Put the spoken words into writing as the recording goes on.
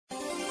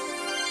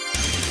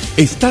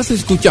Estás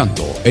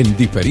escuchando en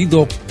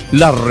diferido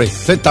la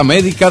receta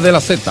médica de la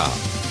Z.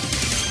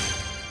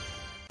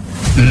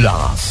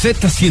 La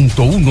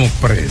Z101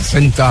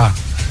 presenta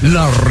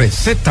la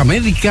receta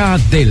médica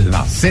de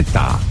la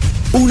Z,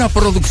 una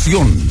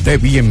producción de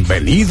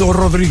Bienvenido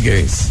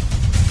Rodríguez.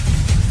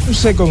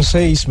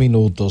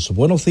 11:06.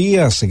 Buenos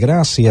días,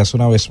 gracias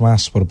una vez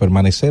más por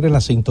permanecer en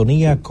la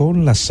sintonía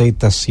con la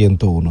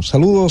Z101.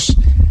 Saludos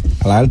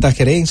a la alta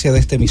gerencia de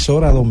esta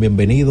emisora, don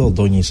Bienvenido,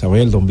 doña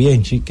Isabel, don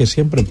Bienchi, que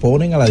siempre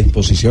ponen a la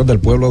disposición del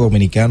pueblo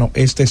dominicano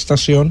esta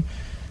estación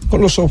con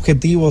los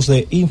objetivos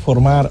de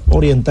informar,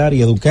 orientar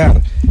y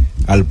educar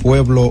al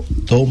pueblo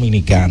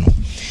dominicano.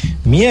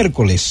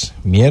 Miércoles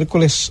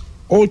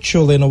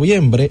 8 de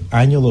noviembre,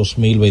 año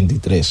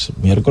 2023,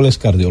 miércoles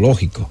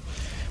cardiológico.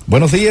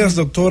 Buenos días,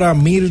 doctora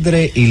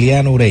Mildred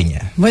Iliana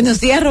Ureña.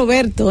 Buenos días,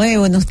 Roberto.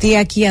 Buenos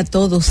días aquí a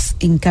todos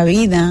en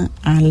cabina,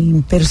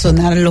 al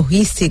personal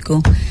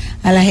logístico,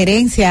 a la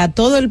gerencia, a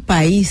todo el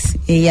país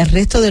y al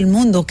resto del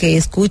mundo que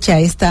escucha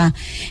esta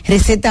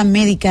receta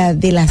médica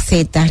de la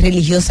Z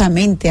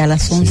religiosamente a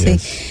las 11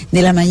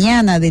 de la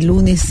mañana, de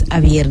lunes a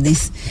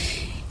viernes.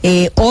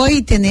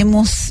 Hoy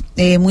tenemos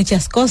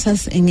muchas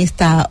cosas en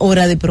esta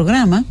hora de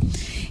programa.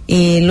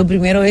 Lo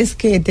primero es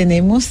que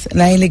tenemos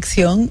la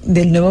elección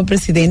del nuevo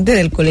presidente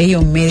del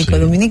Colegio Médico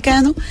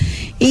Dominicano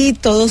y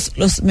todos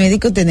los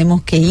médicos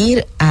tenemos que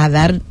ir a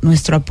dar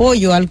nuestro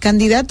apoyo al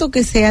candidato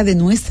que sea de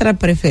nuestra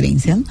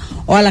preferencia, ¿no?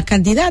 O a la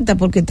candidata,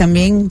 porque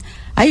también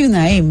hay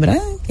una hembra,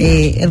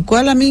 el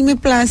cual a mí me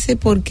place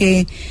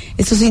porque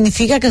eso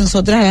significa que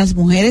nosotras las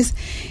mujeres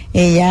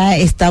ya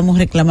estamos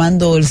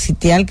reclamando el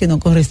sitial que no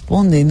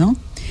corresponde, ¿no?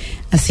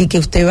 Así que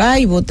usted va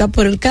y vota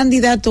por el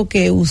candidato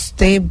que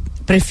usted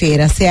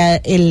prefiera, sea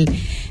el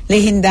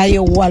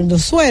legendario Waldo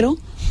Suero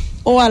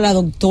o a la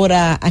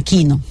doctora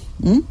Aquino.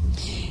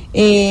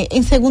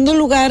 En segundo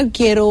lugar,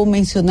 quiero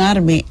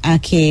mencionarme a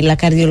que la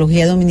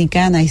cardiología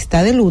dominicana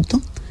está de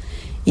luto,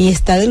 y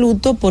está de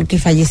luto porque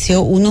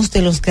falleció uno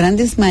de los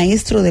grandes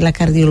maestros de la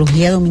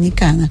cardiología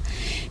dominicana,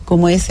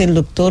 como es el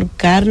doctor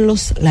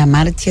Carlos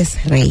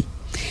Lamarches Rey.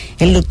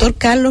 El doctor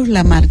Carlos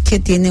Lamarche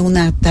tiene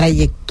una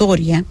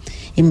trayectoria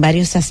en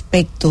varios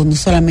aspectos, no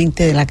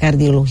solamente de la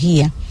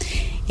cardiología.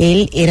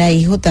 Él era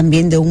hijo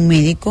también de un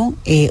médico,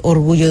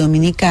 orgullo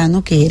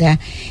dominicano, que era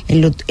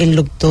el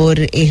doctor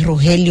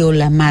Rogelio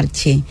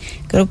Lamarche,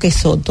 creo que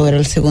Soto era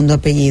el segundo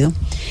apellido.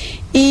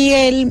 Y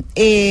él,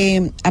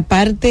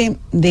 aparte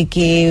de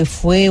que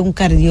fue un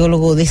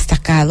cardiólogo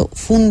destacado,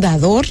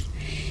 fundador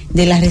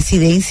de la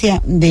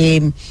residencia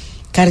de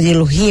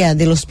cardiología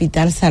del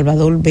Hospital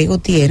Salvador B.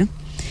 Gautier,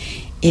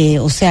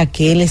 o sea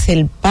que él es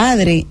el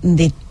padre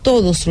de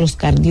todos los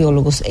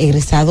cardiólogos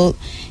egresados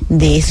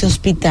de ese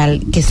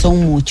hospital, que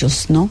son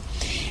muchos, ¿no?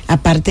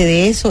 Aparte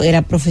de eso,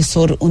 era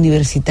profesor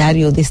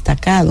universitario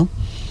destacado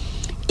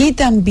y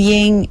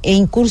también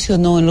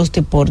incursionó en los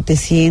deportes,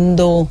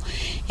 siendo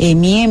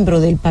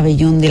miembro del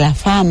Pabellón de la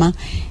Fama,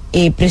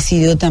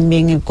 presidió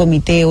también el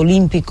Comité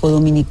Olímpico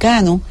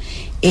Dominicano,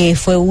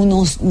 fue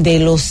uno de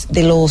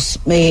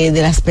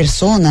las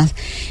personas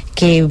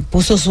que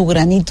puso su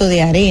granito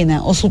de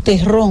arena o su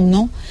terrón,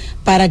 ¿no?,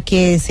 para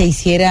que se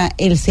hiciera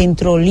el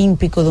Centro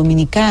Olímpico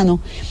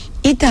Dominicano,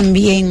 y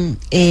también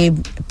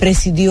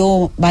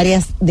presidió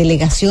varias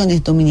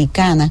delegaciones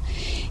dominicanas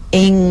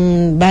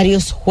en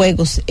varios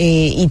juegos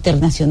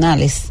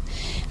internacionales.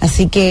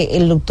 Así que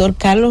el doctor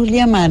Carlos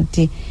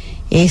Lamarche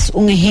es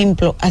un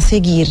ejemplo a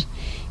seguir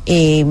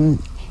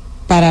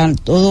para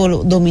todo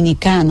lo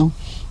dominicano,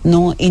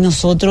 ¿no? Y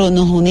nosotros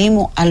nos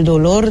unimos al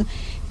dolor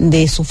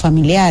de sus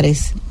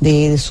familiares,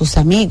 de sus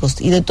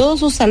amigos y de todos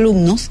sus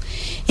alumnos,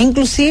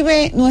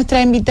 inclusive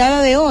nuestra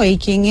invitada de hoy,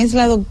 quien es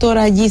la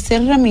doctora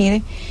Giselle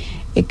Ramírez,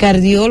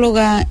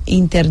 cardióloga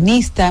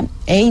internista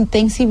e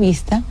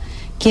intensivista,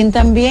 quien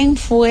también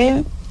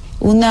fue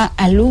una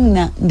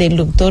alumna del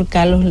doctor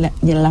Carlos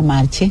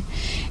Lamarche.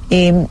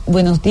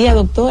 Buenos días,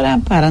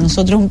 doctora, para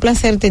nosotros es un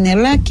placer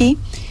tenerla aquí,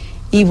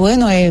 y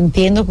bueno,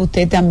 entiendo que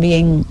usted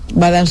también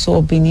va a dar su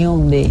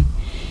opinión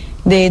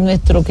de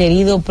nuestro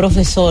querido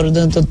profesor,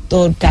 don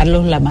doctor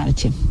Carlos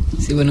Lamarche.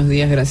 Sí, buenos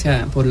días,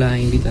 gracias por la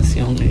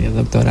invitación,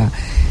 doctora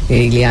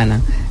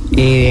Iliana.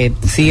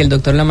 Sí, el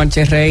doctor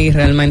Lamarche Rey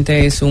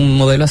realmente es un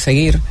modelo a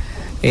seguir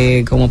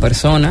como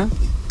persona,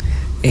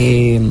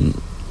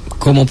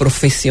 como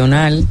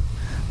profesional,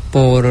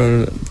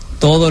 por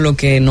todo lo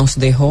que nos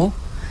dejó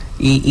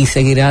y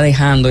seguirá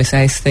dejando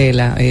esa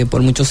estela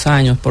por muchos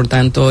años. Por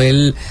tanto,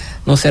 él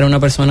no será una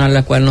persona a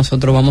la cual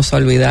nosotros vamos a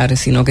olvidar,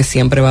 sino que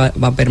siempre va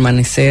a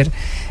permanecer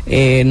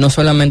no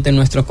solamente en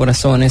nuestros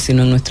corazones,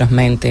 sino en nuestras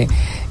mentes,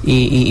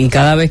 y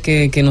cada vez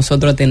que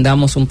nosotros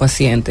atendamos un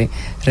paciente,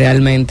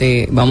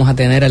 realmente vamos a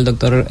tener al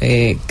doctor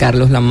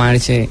Carlos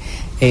Lamarche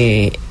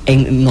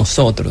en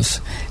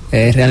nosotros.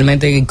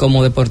 Realmente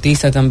como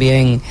deportista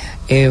también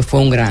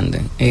fue un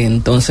grande.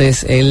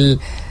 Entonces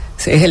él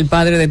es el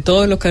padre de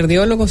todos los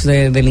cardiólogos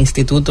del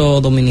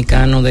Instituto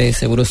Dominicano de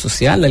Seguro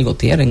Social, del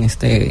Gautier en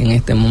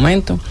este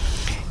momento,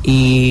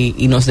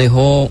 y nos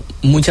dejó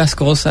muchas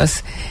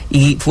cosas,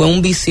 y fue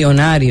un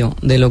visionario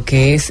de lo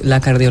que es la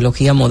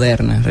cardiología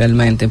moderna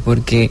realmente,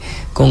 porque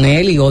con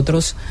él y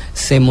otros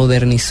se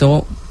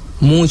modernizó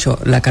mucho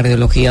la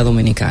cardiología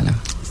dominicana.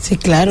 Sí,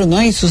 claro, ¿no?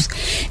 Y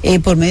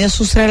por medio de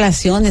sus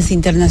relaciones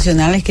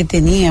internacionales que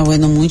tenía,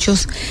 bueno,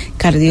 muchos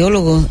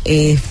cardiólogos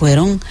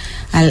fueron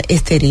al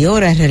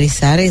exterior a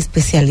realizar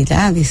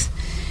especialidades.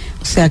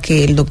 O sea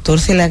que el doctor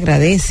se le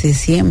agradece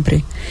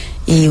siempre.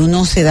 Y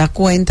uno se da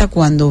cuenta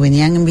cuando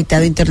venían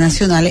invitados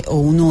internacionales o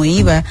uno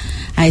iba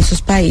a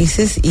esos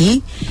países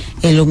y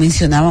lo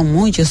mencionaban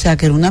mucho, o sea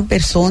que era una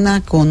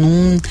persona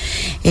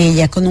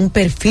ya con un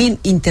perfil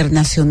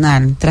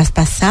internacional,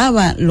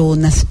 traspasaba lo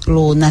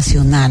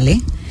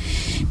nacional,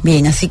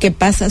 Bien, así que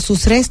pasa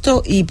sus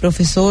restos y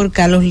profesor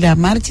Carlos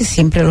Lamarche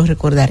siempre lo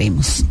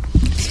recordaremos.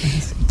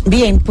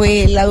 Bien,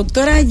 pues la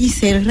doctora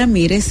Giselle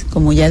Ramírez,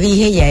 como ya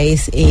dije, ella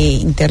es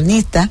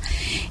internista,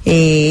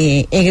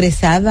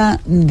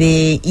 egresada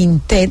de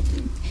INTED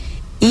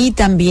y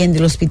también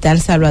del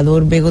Hospital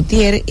Salvador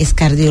Begotier, es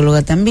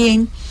cardióloga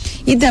también,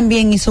 y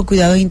también hizo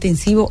cuidados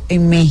intensivos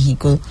en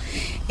México.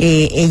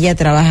 Ella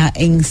trabaja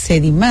en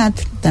CEDIMAT,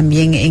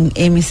 también en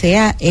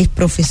MCA, es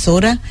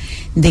profesora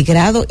de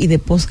grado y de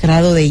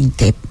posgrado de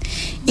INTEP.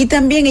 Y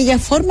también ella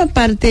forma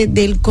parte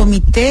del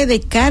Comité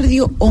de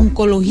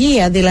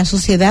Cardio-Oncología de la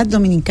Sociedad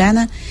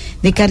Dominicana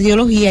de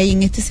Cardiología, y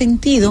en este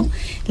sentido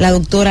la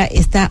doctora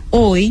está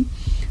hoy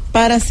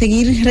para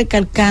seguir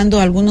recalcando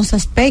algunos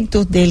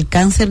aspectos del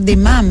cáncer de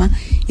mama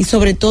y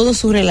sobre todo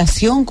su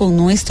relación con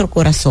nuestro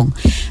corazón.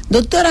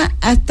 Doctora,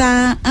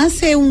 hasta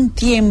hace un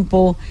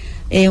tiempo,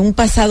 un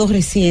pasado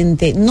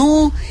reciente,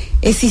 no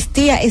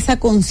existía esa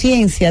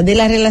conciencia de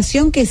la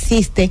relación que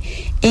existe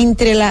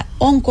entre la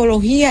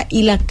oncología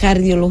y la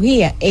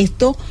cardiología.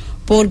 Esto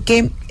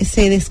porque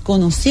se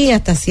desconocía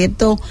hasta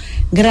cierto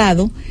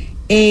grado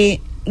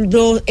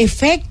los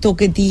efectos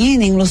que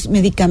tienen los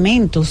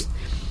medicamentos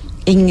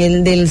en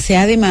el del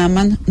CA de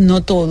mama,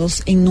 no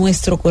todos, en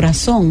nuestro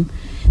corazón,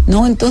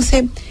 ¿no?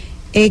 Entonces,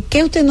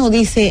 ¿qué usted nos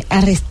dice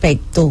al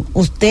respecto?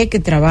 Usted que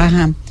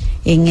trabaja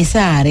en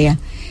esa área,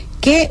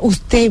 ¿qué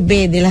usted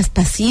ve de las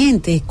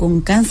pacientes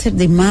con cáncer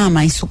de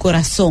mama y su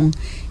corazón?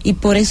 Y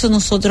por eso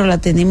nosotros la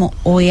tenemos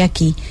hoy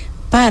aquí,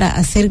 para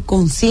hacer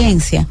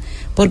conciencia,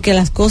 porque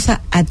las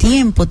cosas a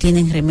tiempo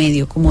tienen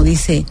remedio, como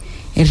dice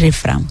el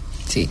refrán.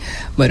 Sí,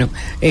 bueno,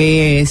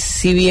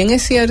 si bien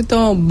es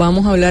cierto,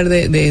 vamos a hablar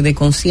de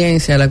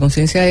conciencia. La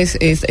conciencia es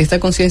esta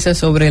conciencia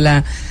sobre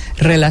la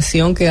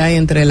relación que hay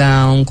entre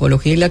la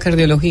oncología y la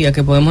cardiología,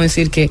 que podemos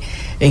decir que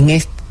en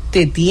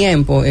este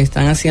tiempo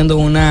estamos haciendo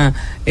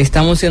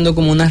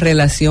como una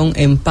relación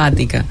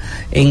empática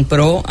en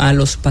pro a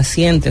los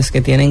pacientes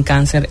que tienen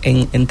cáncer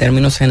en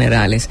términos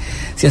generales.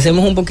 Si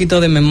hacemos un poquito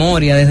de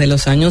memoria, desde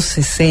los años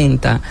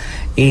 60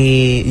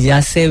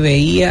 ya se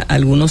veía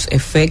algunos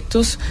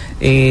efectos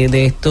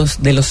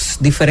de los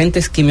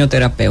diferentes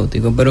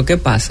quimioterapéuticos. Pero ¿qué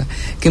pasa?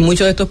 Que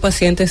muchos de estos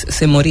pacientes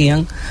se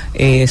morían,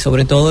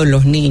 sobre todo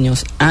los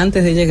niños,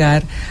 antes de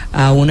llegar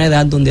a una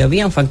edad donde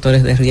habían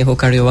factores de riesgo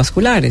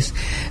cardiovasculares.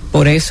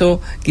 Por eso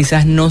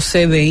quizás no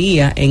se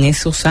veía en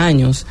esos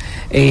años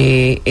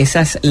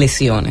esas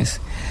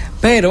lesiones.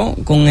 Pero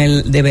con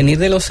el devenir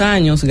de los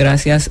años,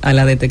 gracias a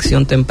la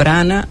detección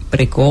temprana,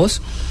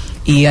 precoz,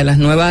 y a las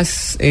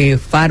nuevas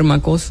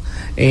fármacos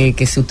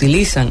que se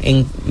utilizan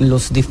en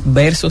los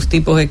diversos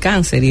tipos de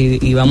cáncer,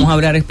 y vamos a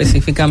hablar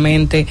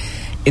específicamente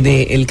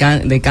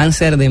de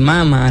cáncer de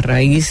mama a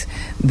raíz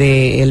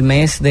del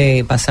mes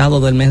del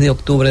mes de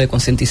octubre, de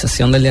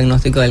concientización del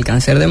diagnóstico del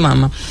cáncer de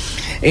mama.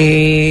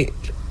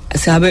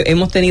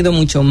 Hemos tenido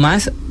mucho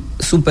más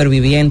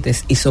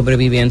supervivientes y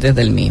sobrevivientes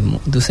del mismo.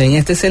 Entonces, en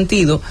este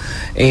sentido,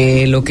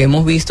 lo que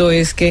hemos visto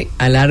es que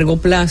a largo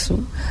plazo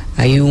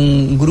hay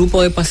un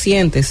grupo de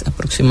pacientes,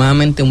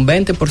 aproximadamente un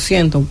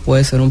 20%,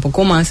 puede ser un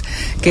poco más,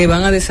 que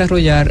van a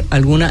desarrollar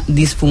alguna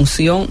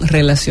disfunción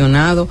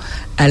relacionado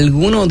a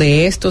alguno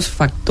de estos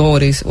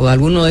factores o a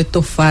alguno de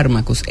estos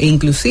fármacos, e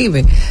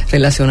inclusive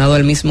relacionado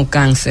al mismo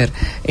cáncer,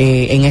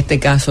 en este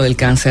caso el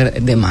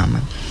cáncer de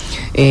mama.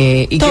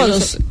 Y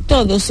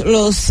todos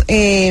los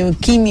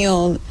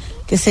quimio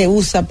que se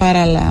usa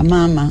para la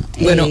mama,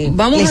 bueno,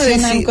 vamos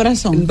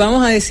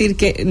a decir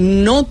que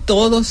no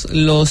todos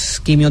los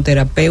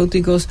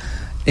quimioterapéuticos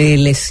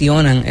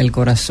lesionan el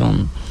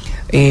corazón,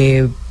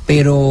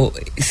 pero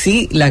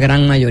sí la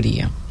gran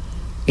mayoría.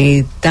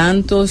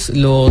 Tantos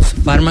los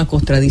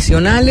fármacos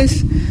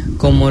tradicionales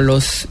como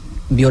los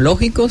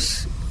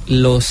biológicos,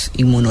 los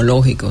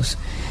inmunológicos.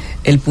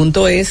 El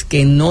punto es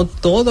que no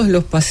todos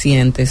los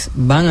pacientes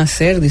van a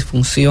hacer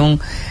disfunción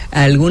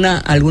a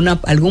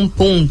algún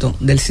punto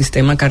del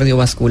sistema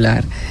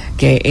cardiovascular,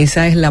 que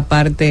esa es la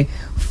parte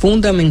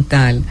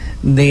fundamental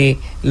de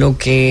lo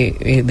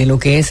que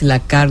es la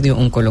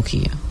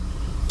cardio-oncología.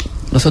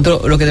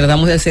 Nosotros lo que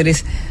tratamos de hacer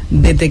es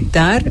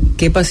detectar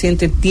qué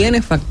paciente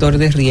tiene factor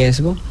de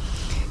riesgo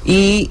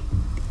e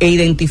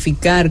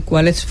identificar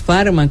cuáles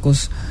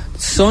fármacos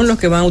son los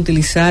que van a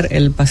utilizar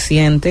el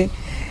paciente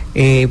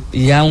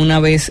ya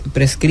una vez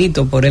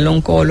prescrito por el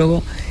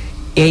oncólogo,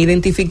 e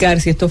identificar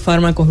si estos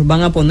fármacos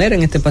van a poner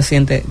en este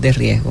paciente de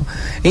riesgo.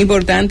 Es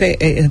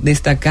importante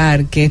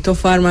destacar que estos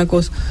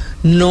fármacos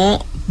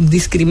no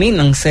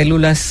discriminan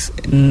células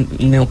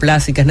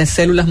neoplásicas, de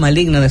células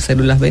malignas, de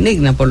células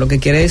benignas, por lo que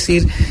quiere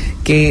decir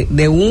que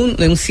de un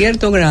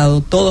cierto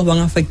grado todos van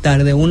a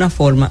afectar de una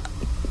forma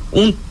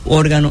un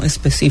órgano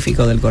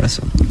específico del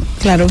corazón.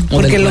 Claro,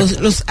 porque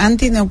los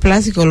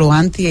antineoplásicos, los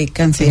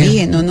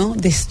anticancerígenos, ¿no?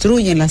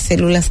 Destruyen las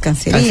células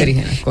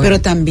cancerígenas,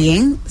 pero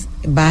también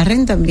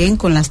barren también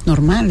con las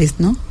normales,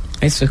 ¿no?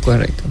 Eso es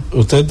correcto.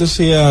 Usted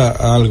decía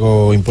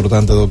algo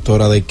importante,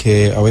 doctora, de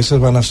que a veces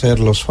van a ser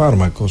los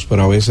fármacos,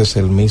 pero a veces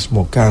el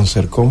mismo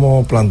cáncer.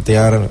 ¿Cómo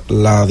plantear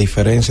la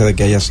diferencia de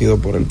que haya sido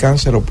por el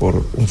cáncer o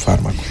por un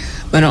fármaco?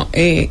 Bueno,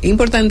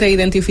 importante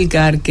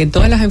identificar que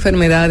todas las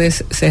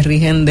enfermedades se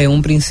rigen de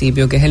un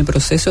principio, que es el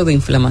proceso de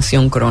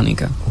inflamación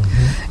crónica.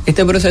 Uh-huh.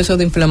 Este proceso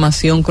de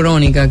inflamación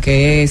crónica,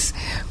 que es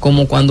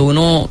como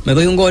cuando me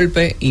doy un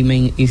golpe y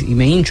me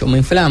hincho, me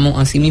inflamo,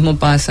 así mismo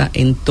pasa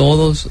en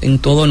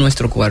todo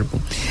nuestro cuerpo.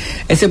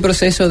 Ese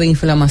proceso de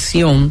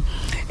inflamación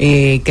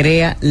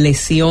crea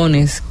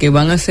lesiones que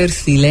van a ser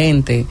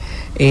silentes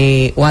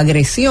o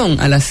agresión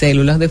a las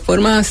células de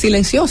forma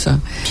silenciosa.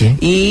 Sí.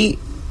 Y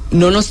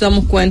no nos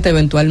damos cuenta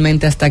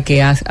eventualmente hasta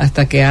que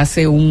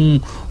hace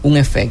un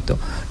efecto.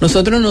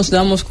 Nosotros nos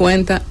damos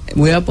cuenta,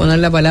 voy a poner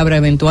la palabra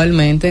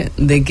eventualmente,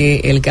 de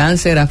que el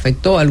cáncer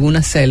afectó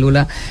alguna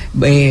célula,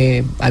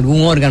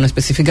 algún órgano,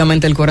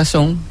 específicamente el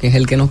corazón, que es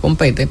el que nos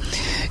compete,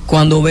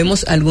 cuando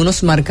vemos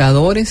algunos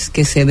marcadores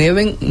que se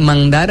deben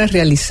mandar a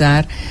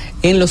realizar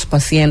en los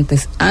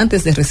pacientes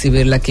antes de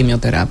recibir la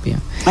quimioterapia.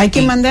 Hay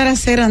que mandar a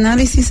hacer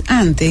análisis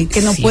antes,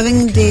 que nos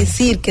pueden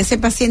decir que ese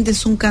paciente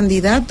es un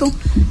candidato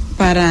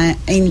para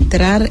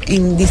entrar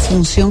en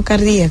disfunción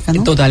cardíaca,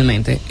 ¿no?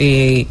 Totalmente.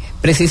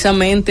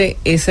 Precisamente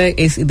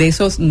de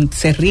eso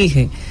se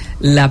rige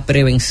la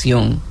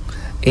prevención.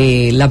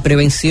 La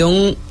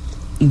prevención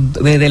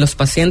de los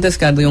pacientes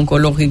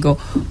cardio-oncológicos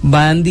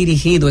va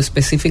dirigido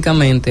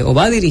específicamente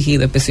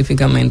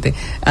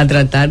a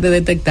tratar de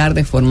detectar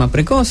de forma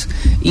precoz.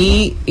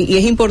 Y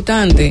es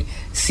importante,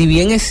 si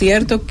bien es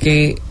cierto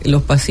que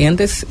los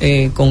pacientes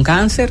con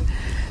cáncer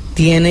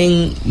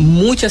tienen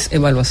muchas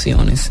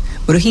evaluaciones,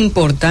 pero es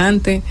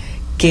importante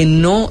que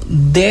no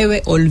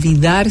debe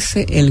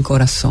olvidarse el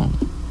corazón.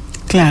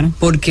 Claro.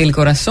 Porque el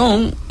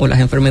corazón o las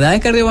enfermedades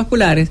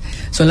cardiovasculares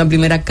son la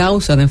primera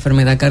causa de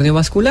enfermedad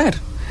cardiovascular.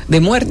 De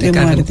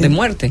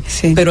muerte.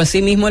 Sí. Pero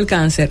asimismo el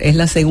cáncer es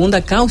la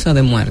segunda causa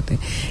de muerte.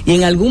 Y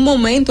en algún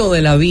momento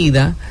de la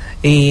vida,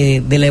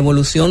 de la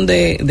evolución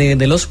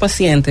de los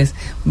pacientes,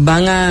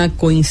 van a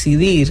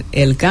coincidir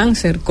el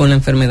cáncer con la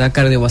enfermedad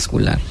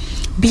cardiovascular.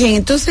 Bien,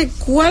 entonces,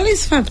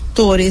 ¿cuáles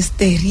factores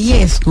de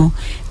riesgo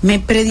me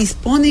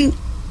predisponen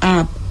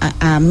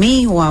a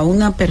mí o a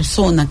una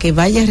persona que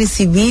vaya a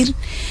recibir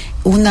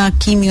una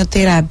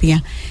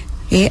quimioterapia,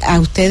 a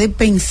ustedes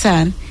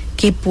pensar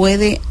que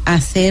puede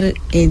hacer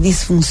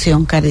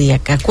disfunción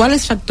cardíaca?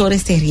 ¿Cuáles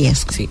factores de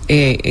riesgo? Sí,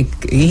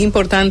 es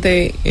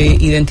importante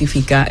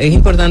identificar, es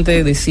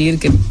importante decir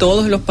que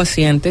todos los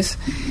pacientes,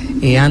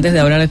 antes de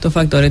hablar de estos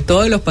factores,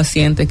 todos los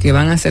pacientes que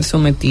van a ser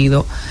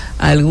sometidos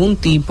a algún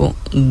tipo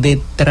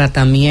de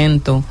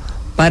tratamiento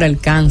para el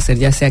cáncer,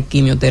 ya sea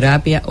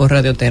quimioterapia o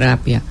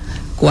radioterapia,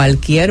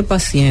 cualquier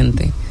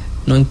paciente,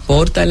 no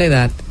importa la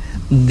edad,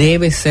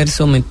 debe ser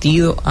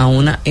sometido a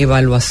una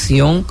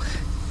evaluación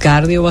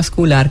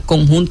cardiovascular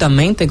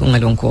conjuntamente con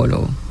el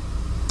oncólogo.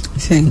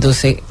 Sí.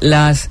 Entonces,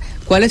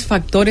 ¿cuáles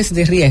factores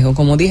de riesgo?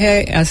 Como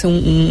dije hace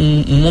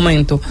un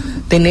momento,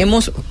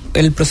 tenemos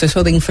el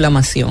proceso de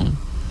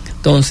inflamación.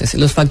 Entonces,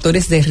 los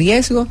factores de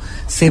riesgo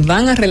se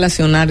van a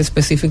relacionar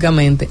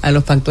específicamente a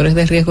los factores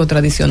de riesgo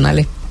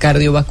tradicionales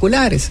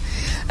cardiovasculares.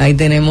 Ahí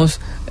tenemos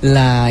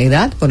la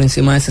edad por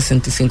encima de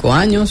 65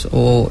 años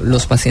o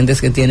los pacientes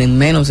que tienen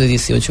menos de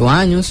 18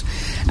 años,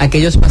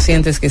 aquellos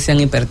pacientes que sean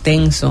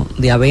hipertensos,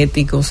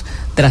 diabéticos,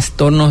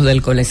 trastornos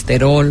del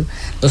colesterol,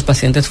 los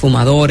pacientes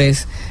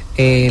fumadores,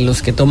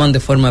 los que toman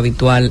de forma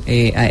habitual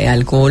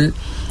alcohol,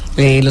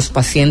 los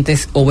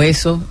pacientes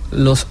obesos,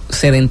 los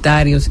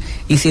sedentarios,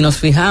 y si nos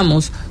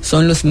fijamos,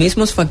 son los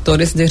mismos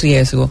factores de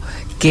riesgo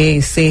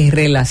que se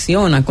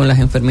relacionan con las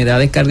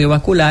enfermedades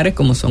cardiovasculares,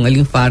 como son el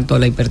infarto,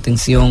 la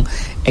hipertensión,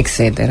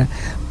 etcétera.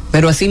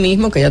 Pero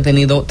asimismo que haya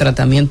tenido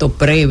tratamiento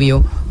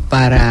previo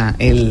para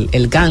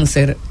el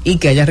cáncer y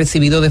que haya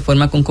recibido de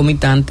forma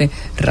concomitante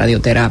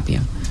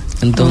radioterapia.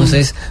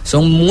 Entonces,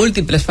 son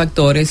múltiples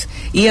factores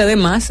y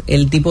además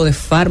el tipo de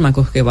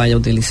fármacos que vaya a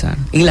utilizar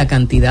y la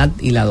cantidad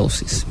y la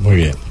dosis. Muy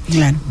bien.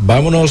 Claro.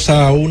 Vámonos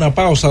a una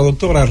pausa,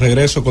 doctora. Al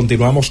regreso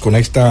continuamos con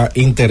esta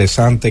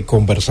interesante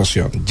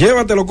conversación.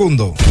 Llévatelo,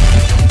 Cundo.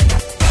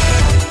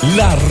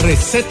 La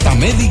receta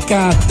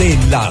médica de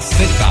la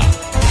Z.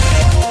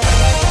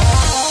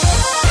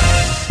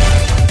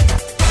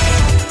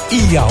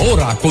 Y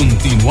ahora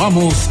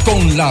continuamos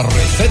con la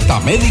receta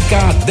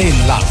médica de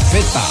la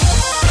Z.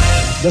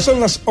 Ya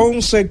son las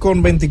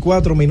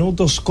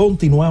 11:24.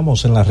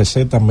 Continuamos en la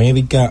receta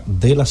médica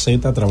de la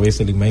Z a través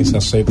de la inmensa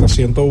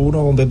Z101,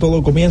 donde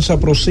todo comienza,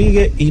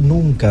 prosigue y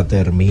nunca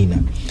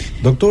termina.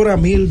 Doctora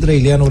Mildred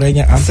Ileana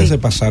Ureña, antes de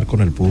pasar con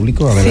el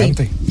público,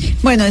 adelante. Sí.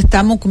 Bueno,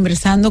 estamos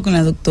conversando con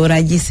la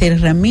doctora Giselle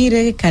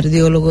Ramírez,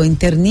 cardiólogo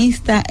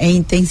internista e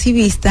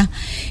intensivista,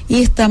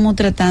 y estamos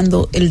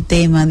tratando el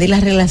tema de la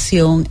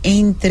relación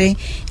entre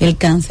el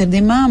cáncer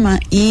de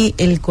mama y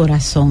el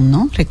corazón,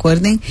 ¿no?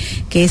 Recuerden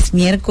que es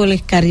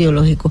miércoles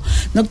cardiológico.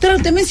 Doctora,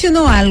 usted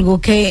mencionó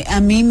algo que a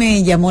mí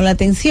me llamó la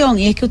atención,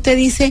 y es que usted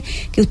dice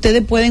que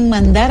ustedes pueden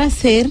mandar a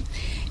hacer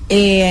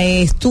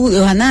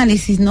estudios,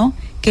 análisis, ¿no?,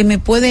 que me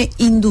puede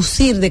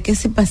inducir de que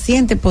ese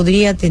paciente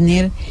podría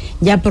tener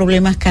ya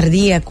problemas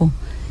cardíacos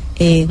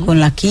con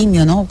la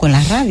quimio, ¿no?, con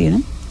la radio,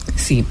 ¿no?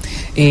 Sí,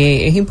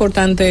 es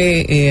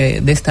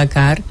importante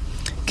destacar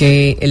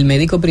que el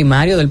médico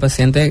primario del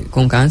paciente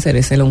con cáncer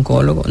es el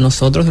oncólogo.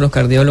 Nosotros, los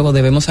cardiólogos,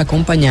 debemos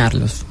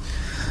acompañarlos,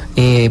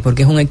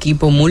 porque es un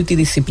equipo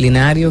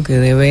multidisciplinario que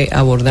debe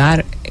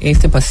abordar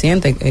este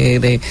paciente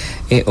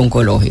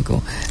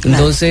oncológico. Claro.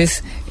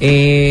 Entonces,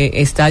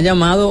 está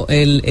llamado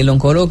el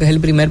oncólogo, que es el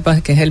primer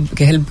que es el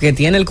que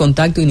tiene el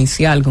contacto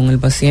inicial con el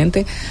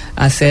paciente,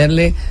 a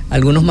hacerle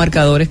algunos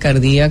marcadores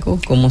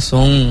cardíacos, como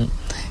son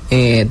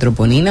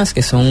troponinas,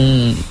 que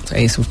son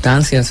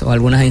sustancias o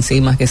algunas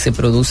enzimas que se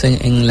producen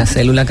en la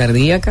célula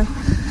cardíaca,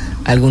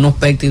 algunos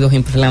péptidos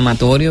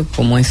inflamatorios,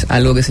 como es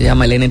algo que se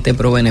llama el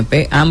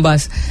NT-proBNP.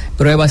 Ambas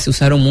pruebas se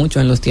usaron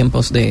mucho en los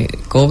tiempos de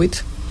COVID.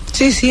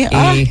 Sí, sí.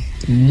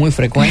 Muy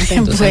frecuente.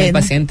 Entonces,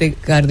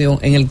 bueno,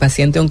 en el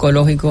paciente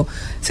oncológico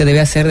se debe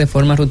hacer de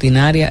forma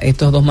rutinaria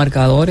estos dos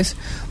marcadores,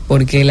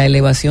 porque la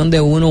elevación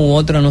de uno u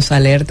otro nos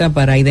alerta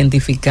para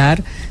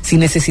identificar si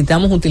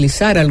necesitamos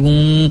utilizar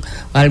algún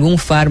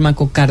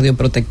fármaco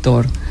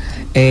cardioprotector.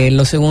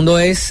 Lo segundo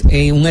es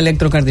un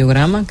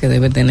electrocardiograma que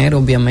debe tener,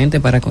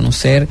 obviamente, para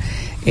conocer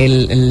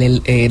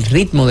el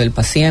ritmo del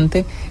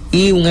paciente,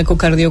 y un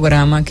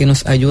ecocardiograma que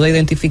nos ayuda a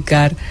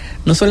identificar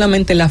no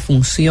solamente la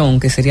función,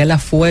 que sería la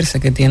fuerza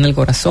que tiene el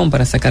corazón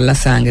para sacar la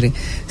sangre,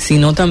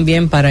 sino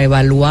también para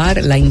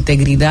evaluar la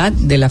integridad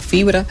de la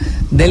fibra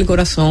del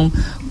corazón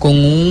con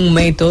un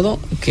método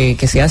que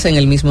se hace en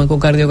el mismo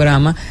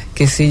ecocardiograma,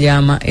 que se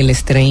llama el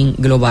strain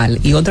global,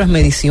 y otras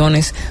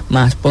mediciones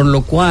más, por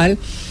lo cual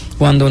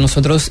cuando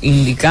nosotros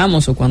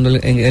indicamos, o cuando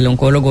el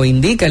oncólogo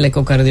indica el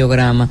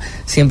ecocardiograma,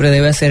 siempre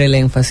debe hacer el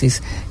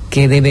énfasis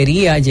que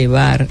debería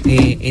llevar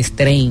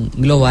strain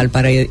global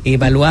para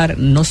evaluar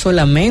no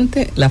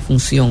solamente la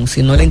función,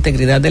 sino la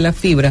integridad de la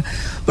fibra,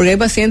 porque hay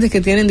pacientes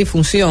que tienen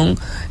disfunción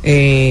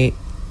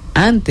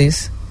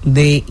antes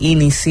de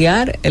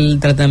iniciar el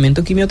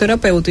tratamiento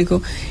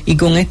quimioterapéutico, y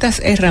con estas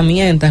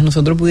herramientas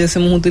nosotros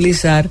pudiésemos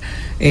utilizar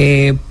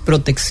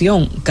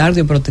protección,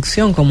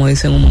 cardioprotección, como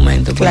dice en un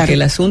momento, porque claro,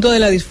 el asunto de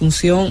la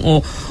disfunción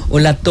o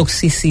la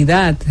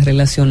toxicidad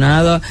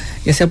relacionada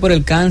ya sea por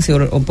el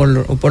cáncer o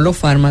por los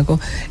fármacos,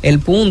 el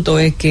punto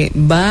es que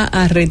va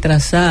a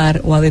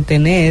retrasar o a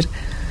detener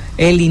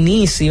el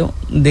inicio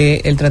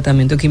del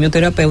tratamiento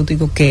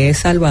quimioterapéutico, que es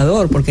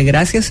salvador, porque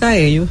gracias a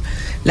ellos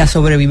la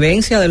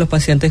sobrevivencia de los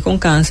pacientes con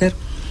cáncer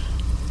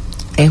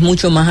es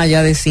mucho más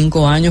allá de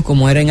 5 años,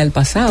 como era en el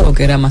pasado,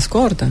 que era más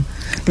corta.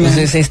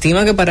 Entonces se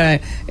estima que para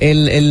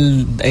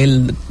el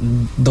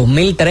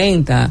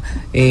 2030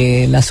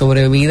 la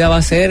sobrevida va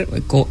a ser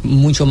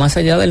mucho más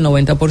allá del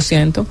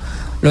 90%,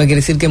 lo que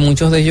quiere decir que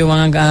muchos de ellos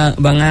van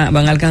a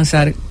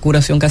alcanzar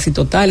curación casi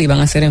total y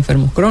van a ser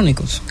enfermos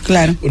crónicos.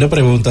 Claro. Una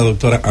pregunta,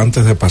 doctora,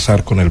 antes de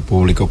pasar con el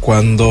público.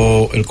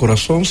 Cuando el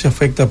corazón se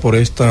afecta por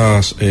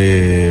estos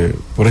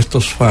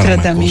fármacos,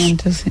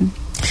 tratamientos, sí.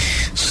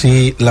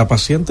 Si la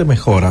paciente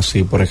mejora,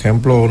 si por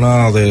ejemplo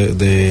uno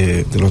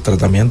de los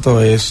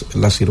tratamientos es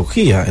la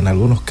cirugía, en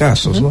algunos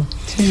casos, ¿no?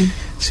 Sí.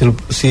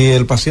 Si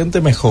el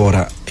paciente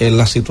mejora,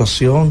 ¿la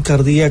situación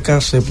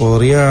cardíaca se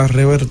podría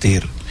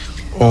revertir?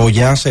 ¿O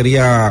ya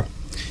sería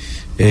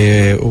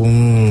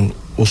un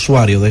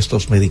usuario de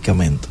estos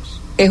medicamentos?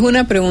 Es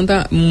una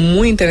pregunta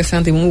muy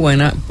interesante y muy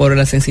buena, por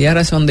la sencilla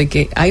razón de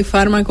que hay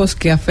fármacos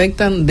que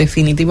afectan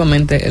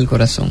definitivamente el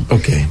corazón.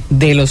 Okay.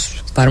 De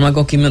los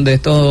fármacos de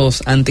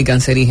estos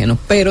anticancerígenos,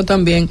 pero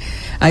también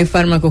hay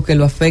fármacos que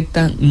lo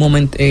afectan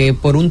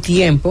por un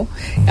tiempo,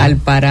 al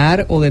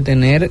parar o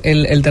detener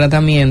el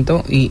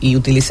tratamiento y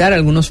utilizar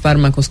algunos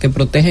fármacos que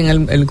protegen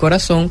el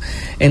corazón,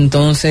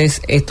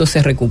 entonces esto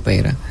se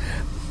recupera.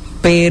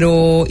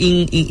 Pero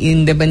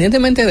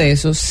independientemente de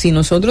eso, si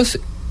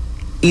nosotros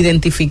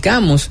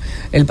identificamos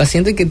el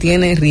paciente que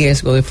tiene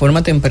riesgo de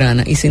forma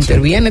temprana y se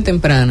interviene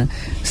temprana,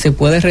 se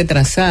puede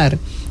retrasar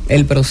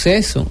el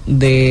proceso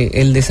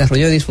del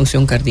desarrollo de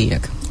disfunción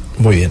cardíaca.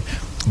 Muy bien.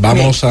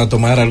 Vamos a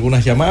tomar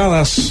algunas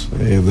llamadas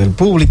del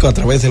público a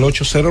través del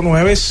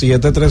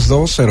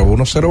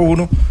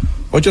 809-732-0101,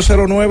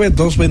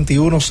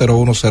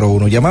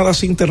 809-221-0101.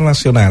 Llamadas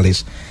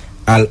internacionales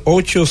al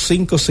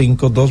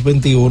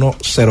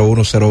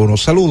 855-221-0101.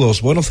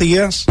 Saludos, buenos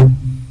días.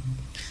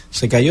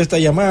 Se cayó esta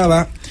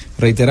llamada.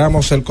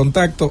 Reiteramos el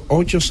contacto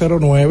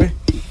 809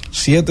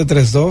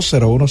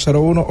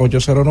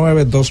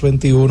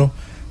 732-0101,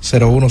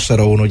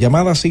 809-221-0101.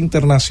 Llamadas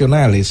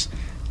internacionales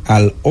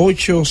al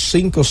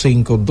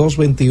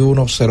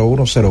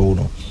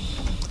 855-221-0101.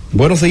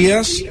 Buenos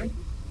días.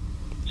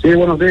 Sí,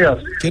 buenos días.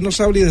 ¿Quién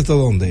nos habla y desde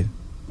dónde?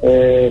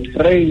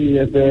 Frey,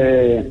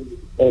 desde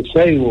el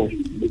Seibo.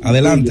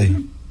 Adelante.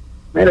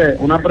 Mire,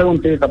 una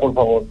preguntita, por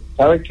favor.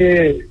 ¿Sabe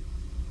que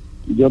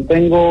yo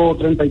tengo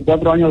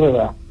 34 años de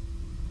edad?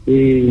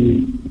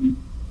 Y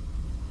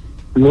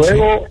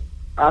luego,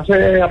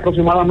 hace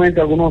aproximadamente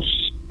algunos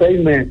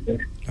 6 meses,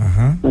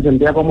 me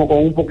sentía como con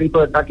un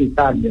poquito de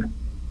taquicardia.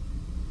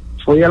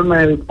 Fui al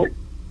médico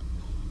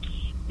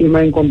y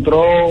me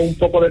encontró un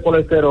poco de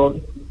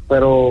colesterol,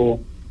 pero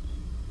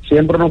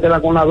siempre uno queda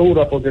con la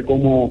duda porque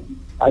como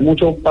hay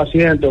muchos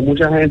pacientes,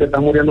 mucha gente está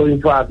muriendo de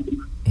infarto,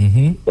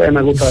 pues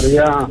me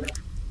gustaría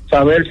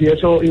saber si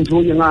eso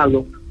influye en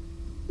algo.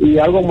 Y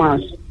algo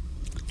más,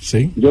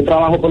 sí, yo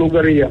trabajo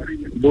peluquería,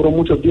 duro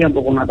mucho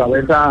tiempo con la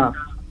cabeza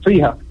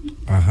fija,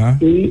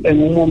 y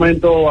en un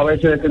momento a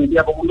veces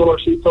sentía como un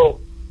dolorcito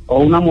o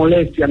una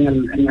molestia en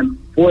el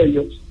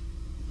cuello.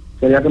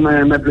 Quería que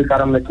me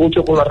explicaran, le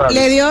escucho por la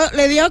radio.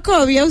 ¿Le dio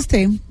COVID a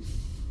usted?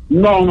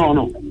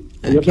 No,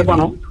 yo sepa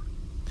no.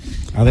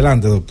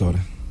 Adelante, doctora.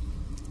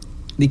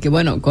 Y que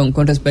bueno, con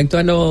respecto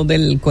a lo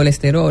del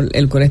colesterol,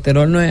 el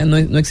colesterol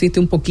no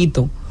existe un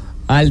poquito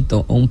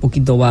alto o un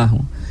poquito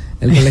bajo.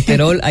 El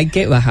colesterol hay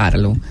que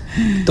bajarlo.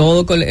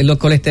 Los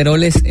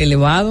colesteroles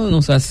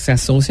elevados se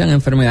asocian a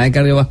enfermedades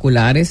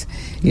cardiovasculares,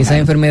 y esas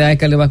enfermedades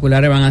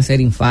cardiovasculares van a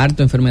ser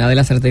infarto, enfermedad de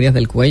las arterias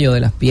del cuello,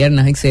 de las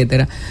piernas,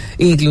 etcétera.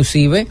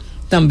 Inclusive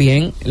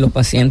también los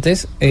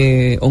pacientes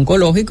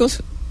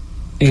oncológicos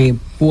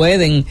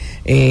tienen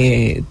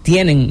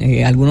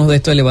algunos de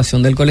estos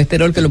elevación del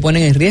colesterol que lo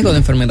ponen en riesgo de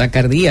enfermedad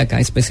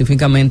cardíaca,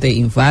 específicamente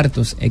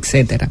infartos,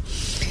 etcétera.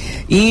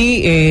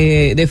 Y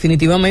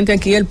definitivamente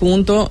aquí el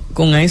punto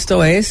con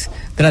esto es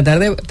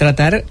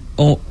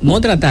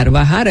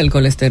bajar el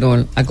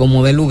colesterol a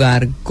como dé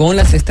lugar con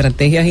las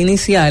estrategias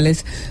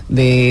iniciales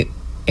de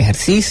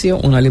ejercicio,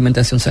 una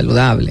alimentación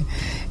saludable.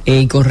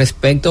 Y con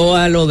respecto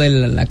a lo de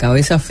la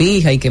cabeza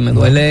fija y que me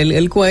duele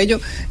el cuello,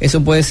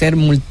 eso puede ser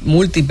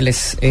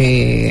múltiples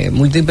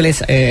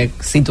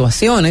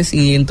situaciones,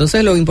 y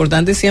entonces lo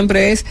importante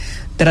siempre es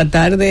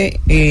tratar de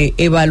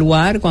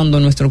evaluar cuando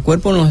nuestro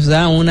cuerpo nos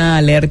da una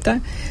alerta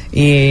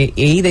e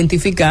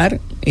identificar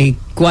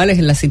cuál es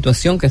la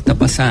situación que está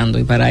pasando,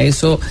 y para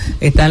eso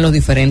están los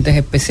diferentes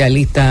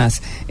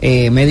especialistas,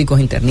 médicos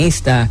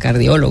internistas,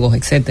 cardiólogos,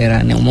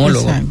 etcétera,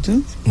 neumólogos. Exacto.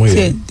 Muy sí,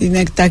 bien.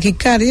 Tiene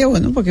taquicardia,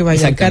 bueno, porque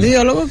vaya al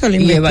cardiólogo que lo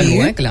investigue. Y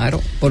evalúe,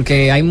 claro,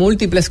 porque hay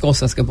múltiples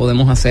cosas que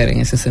podemos hacer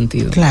en ese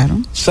sentido. Claro.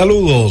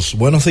 Saludos,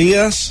 buenos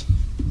días.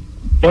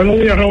 Buenos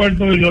días,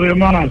 Roberto y los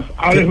demás.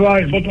 Alex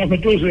Valls, otro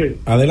Fetuce.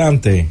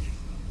 Adelante.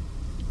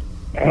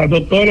 A la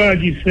doctora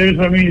Giselle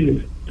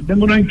Ramírez,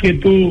 tengo una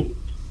inquietud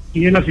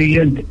y es la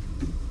siguiente.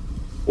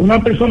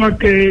 Una persona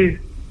que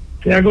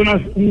se haga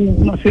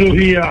una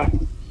cirugía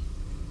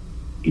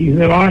y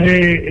se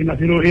baje en la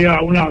cirugía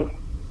una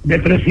de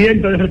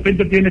 300, de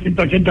repente tiene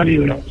 180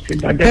 libras.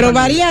 180 Pero libras.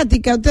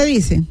 bariátrica, usted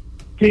dice.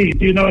 Sí,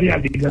 una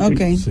bariátrica.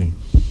 Ok. Sí.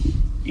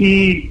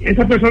 Y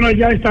esa persona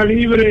ya está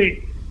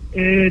libre,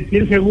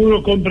 tiene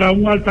seguro contra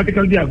un ataque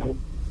cardíaco,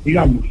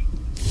 digamos.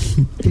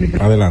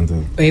 Adelante.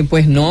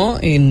 Pues no,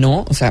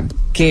 o sea,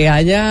 que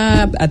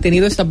ha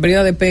tenido esta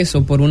pérdida de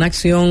peso por una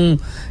acción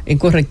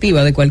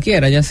correctiva de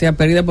cualquiera, ya sea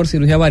pérdida por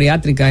cirugía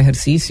bariátrica,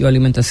 ejercicio,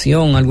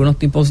 alimentación, algunos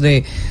tipos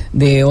de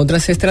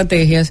otras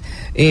estrategias,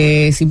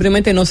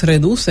 simplemente nos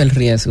reduce el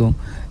riesgo.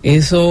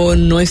 Eso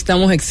no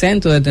estamos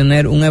exentos de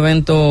tener un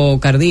evento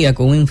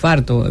cardíaco, un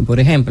infarto,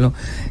 por ejemplo,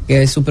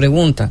 que es su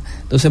pregunta.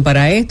 Entonces,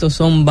 para esto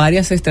son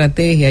varias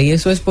estrategias, y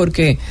eso es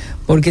porque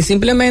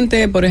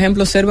simplemente, por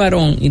ejemplo, ser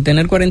varón y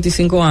tener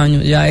 45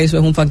 años, ya eso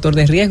es un factor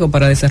de riesgo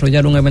para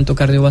desarrollar un evento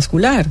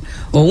cardiovascular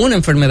o una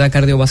enfermedad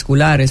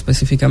cardiovascular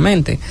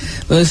específicamente.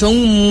 Entonces, son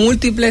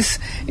múltiples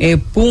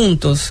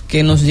puntos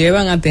que nos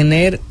llevan a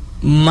tener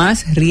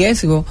más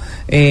riesgo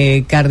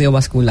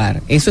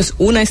cardiovascular. Eso es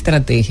una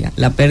estrategia,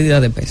 la pérdida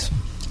de peso.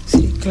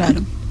 Sí, claro.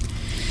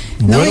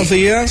 Buenos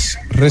días,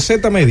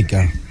 receta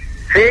médica.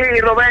 Sí,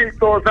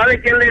 Roberto,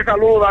 ¿sabe quién le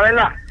saluda,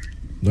 verdad?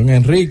 Don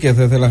Enrique,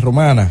 desde La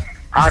Romana.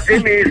 Así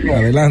mismo.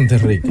 Adelante,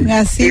 Enrique.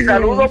 Así Y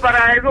saludo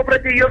para esos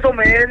prestigiosos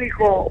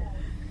médicos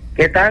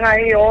que están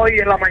ahí hoy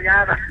en la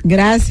mañana.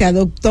 Gracias,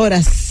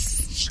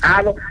 doctoras.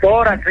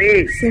 Doctora,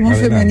 sí. Somos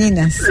Adelante.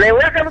 femeninas. Le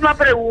voy a hacer una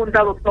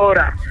pregunta,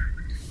 doctora.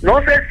 No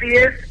sé si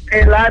es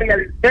el área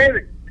de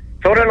usted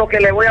sobre lo que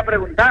le voy a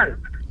preguntar.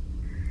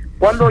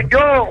 Cuando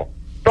yo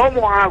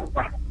tomo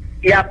agua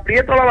y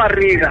aprieto la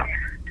barriga,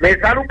 me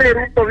sale un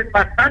eructo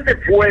bastante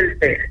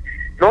fuerte.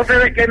 No sé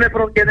de qué me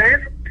proviene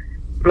eso.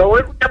 Lo voy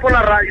a escuchar por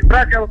la radio.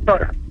 Gracias,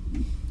 doctora.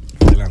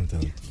 Adelante,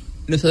 doctor.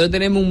 Nosotros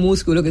tenemos un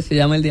músculo que se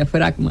llama el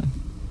diafragma,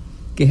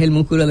 que es el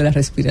músculo de la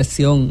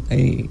respiración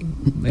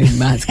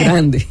más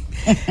grande.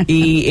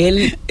 Y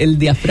el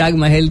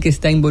diafragma es el que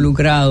está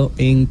involucrado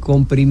en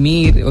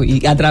comprimir,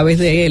 y a través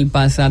de él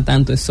pasa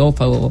tanto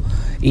esófago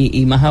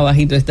y más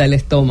abajito está el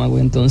estómago.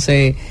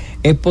 Entonces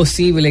es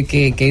posible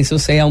que eso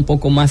sea un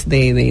poco más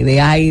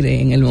de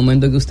aire en el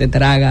momento que usted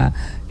traga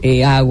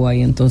agua,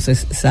 y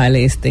entonces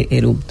sale este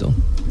erupto.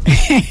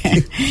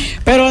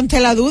 Pero ante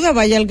la duda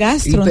vaya al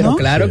gastro, sí, pero ¿no?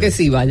 Claro que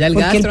sí, vaya al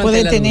gastro. Porque él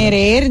puede tener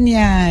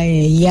hernia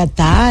y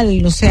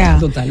atal, o sea,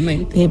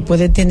 totalmente.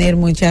 Puede tener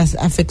muchas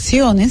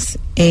afecciones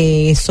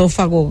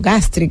esófago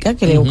gástrica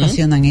que le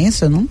ocasionan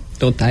eso, ¿no?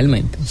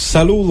 Totalmente.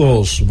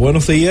 Saludos,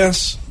 buenos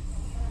días.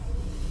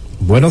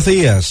 Buenos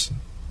días.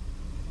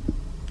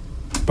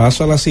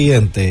 Paso a la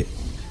siguiente.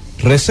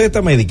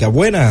 Receta médica,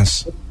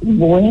 buenas.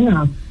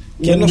 Buenas.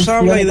 ¿Quién nos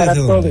habla y desde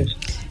dónde?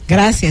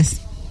 Gracias.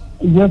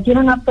 Yo quiero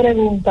una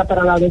pregunta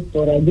para la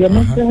doctora. Yo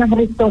me hice una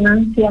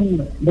resonancia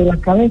de la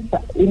cabeza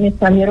y me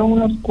salieron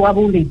unos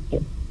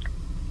coagulitos,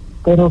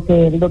 pero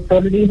que el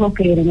doctor dijo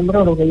que el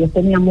neurólogo, que yo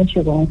tenía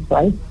mucho con eso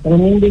ahí, pero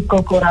me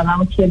indicó Corada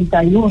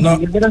 81.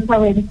 No. Yo quiero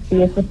saber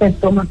si eso se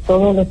toma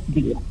todos los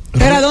días.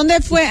 ¿Pero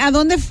a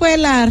dónde fue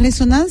la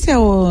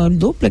resonancia o el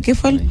duple? ¿Qué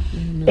fue?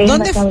 En la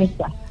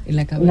cabeza. En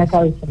la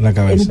cabeza. La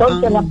cabeza.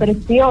 Entonces la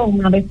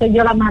presión, a veces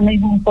yo la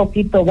manejo un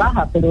poquito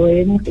baja, pero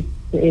es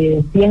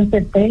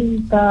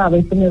 170, a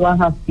veces me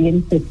baja a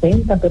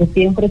 170, pero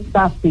siempre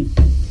está así.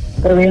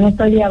 Pero yo no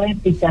soy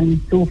diabética ni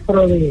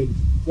sufro de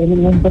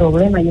ningún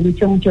problema. Yo he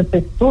hecho muchos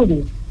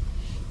estudios.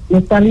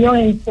 Me salió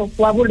eso,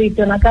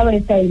 coagulito en la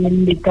cabeza, y me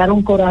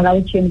indicaron Corada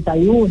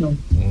 81.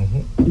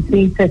 Y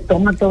sí, se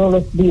toma todos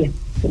los días,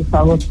 por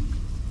favor.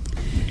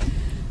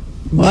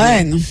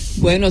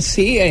 Bueno,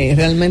 sí,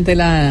 realmente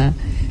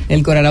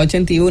el Corada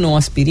 81 o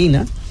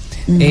aspirina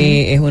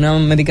es una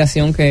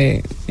medicación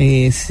que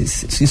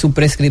si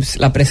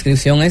la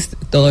prescripción es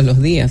todos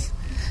los días,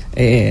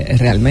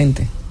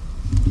 realmente.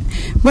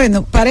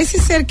 Bueno, parece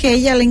ser que a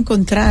ella le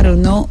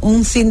encontraron, ¿no?,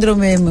 un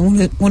síndrome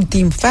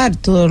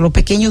multiinfarto de los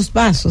pequeños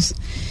vasos,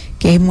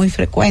 que es muy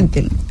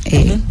frecuente,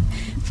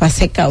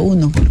 fase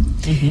K1.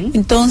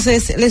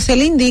 Entonces se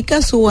le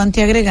indica su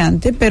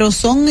antiagregante, pero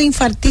son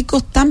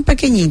infarticos tan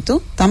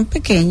pequeños,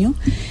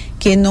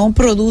 que no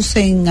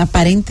producen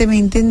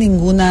aparentemente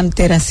ninguna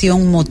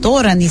alteración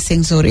motora ni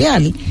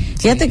sensorial.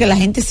 Fíjate que la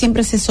gente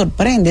siempre se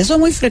sorprende, eso es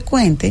muy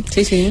frecuente.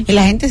 Sí. Y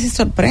la gente se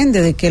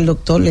sorprende de que el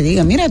doctor le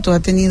diga, mira, tú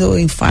has tenido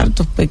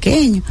infartos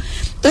pequeños.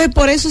 Entonces,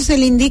 por eso se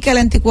le indica el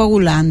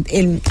anticoagulante,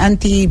 el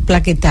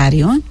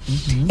antiplaquetario.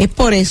 Es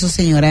por eso,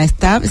 señora,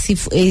 si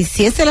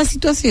esa es la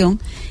situación,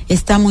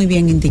 está muy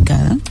bien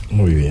indicada.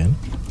 Muy bien.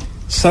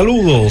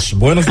 Saludos,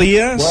 buenos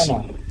días.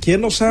 Bueno,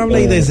 ¿quién nos habla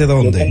y desde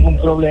dónde? Yo tengo un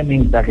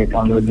problemita que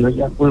cuando yo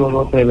eyaculo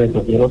 2 o 3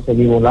 veces quiero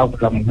seguir volado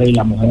por la mujer y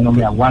la mujer no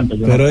me aguanta.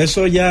 Pero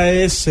eso ya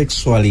es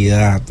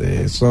sexualidad.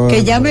 Eso,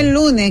 que llame el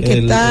lunes, que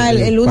está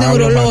el lunes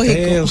Pablo urológico.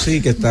 Mateo,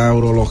 sí, que está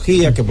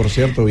urología, que por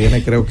cierto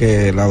viene creo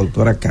que la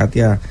doctora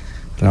Katia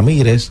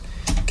Ramírez,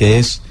 que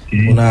es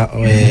una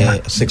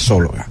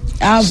sexóloga.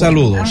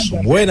 Saludos,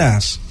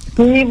 buenas.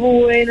 Sí,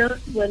 buenos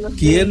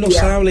 ¿Quién nos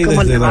habla y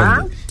desde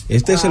dónde?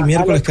 Este es el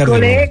miércoles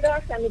cardiológico.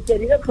 A mi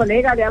querido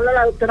colega, le habla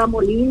la doctora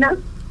Molina.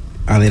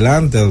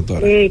 Adelante,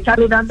 doctora.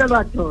 Saludándolo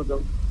a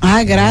todos.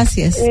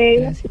 Gracias.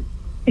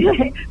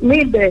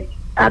 Mire,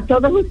 a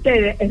todos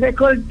ustedes,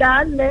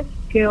 recordarles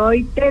que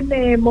hoy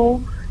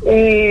tenemos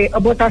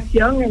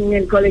votación en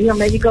el Colegio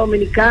Médico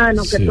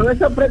Dominicano, que todos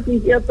esos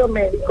prestigiosos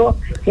médicos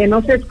que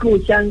no se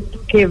escuchan,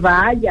 que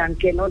vayan,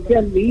 que no se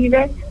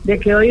olviden de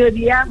que hoy es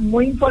día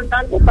muy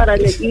importante para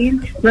elegir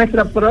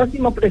nuestro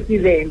próximo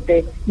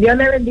presidente. Dios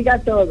le bendiga a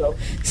todos.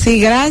 Sí,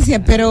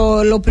 gracias,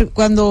 pero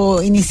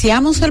cuando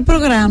iniciamos el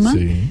programa,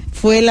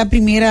 fue la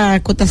primera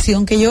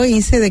acotación que yo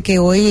hice de que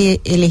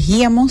hoy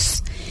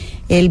elegíamos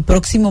el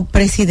próximo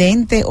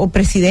presidente o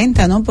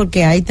presidenta, ¿no?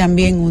 Porque hay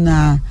también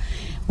una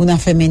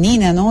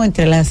femenina, ¿no?,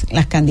 entre las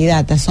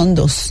candidatas, son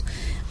 2.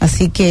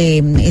 Así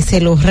que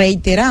se lo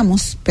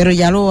reiteramos, pero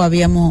ya lo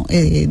habíamos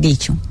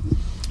dicho.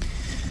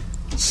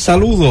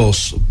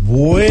 Saludos,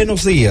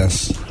 buenos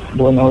días.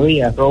 Buenos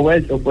días,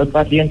 Roberto. Fue el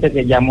paciente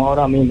que llamó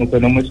ahora mismo, que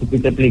no me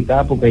supiste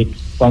explicar, porque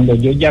cuando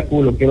yo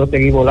eyaculo quiero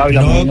seguir volado y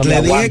la mujer no me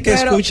aguanta. Le dije que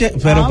escuche,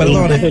 pero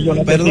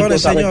perdone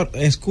señor,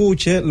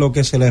 escuche lo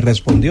que se le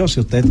respondió, si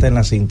usted está en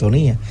la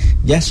sintonía.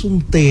 Ya es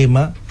un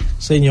tema,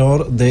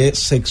 señor, de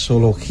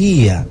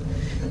sexología.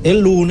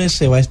 El lunes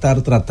se va a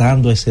estar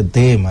tratando ese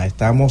tema.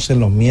 Estamos en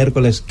los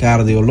miércoles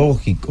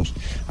cardiológicos.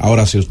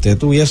 Ahora, si usted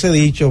hubiese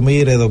dicho,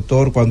 mire,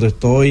 doctor,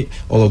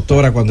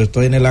 doctora, cuando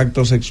estoy en el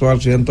acto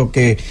sexual siento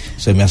que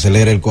se me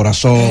acelera el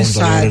corazón,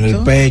 dolor en el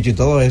pecho y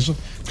todo eso,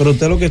 pero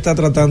usted lo que está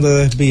tratando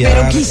de desviar.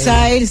 Pero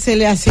quizá él se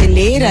le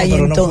acelera y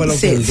entonces. No fue lo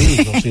que él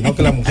dijo, sino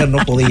que la mujer no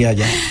podía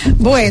ya.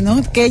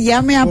 Bueno, que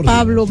llame a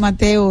Pablo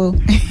Mateo.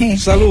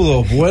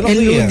 Saludos, buenos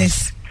días.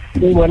 Lunes.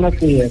 Sí, buenos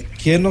días.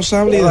 ¿Quién nos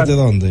habla y desde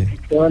dónde?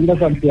 Yo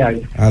Santiago.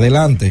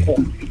 Adelante.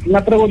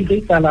 Una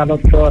preguntita a la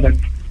doctora.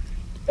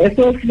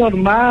 ¿Eso es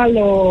normal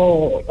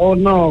o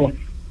no?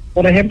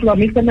 por ejemplo, a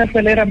mí se me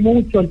acelera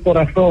mucho el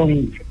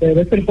corazón, de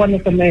vez en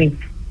cuando se me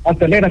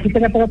acelera, así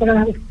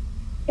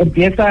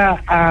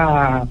empieza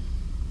a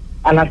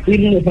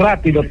latir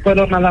rápido,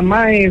 pero nada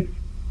más es,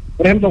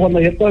 por ejemplo, cuando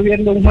yo estoy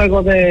viendo un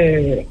juego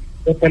de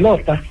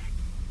pelota,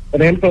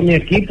 por ejemplo, mi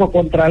equipo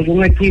contra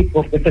algún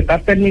equipo que se está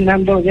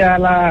terminando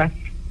ya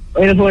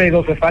el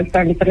juego, que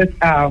faltan 3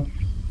 outs,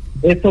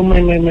 eso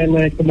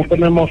me como que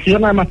me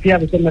emociona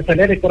demasiado, se me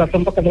acelera el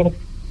corazón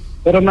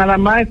pero nada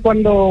más es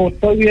cuando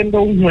estoy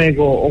viendo un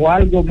juego o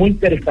algo muy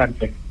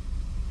interesante.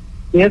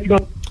 Y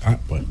eso...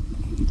 bueno,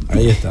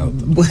 ahí está,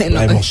 bueno,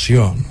 la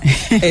emoción.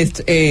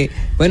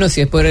 Bueno,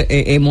 si es por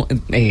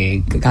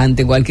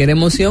ante cualquier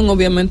emoción,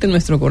 obviamente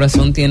nuestro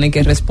corazón tiene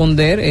que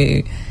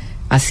responder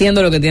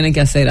haciendo lo que tiene que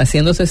hacer,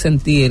 haciéndose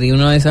sentir, y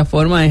una de esas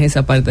formas es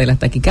esa parte de la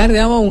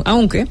taquicardia,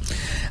 aunque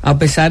a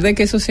pesar de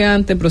que eso sea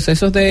ante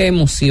procesos de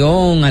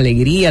emoción,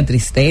 alegría,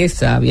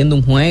 tristeza, viendo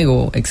un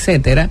juego,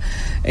 etcétera,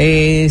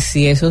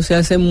 si eso se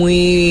hace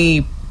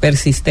muy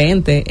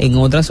persistente en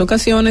otras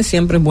ocasiones,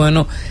 siempre es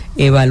bueno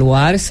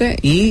evaluarse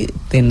y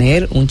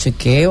tener un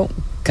chequeo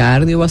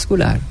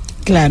cardiovascular.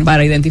 Claro.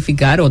 Para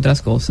identificar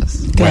otras cosas.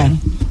 Claro. Bueno,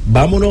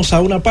 vámonos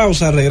a una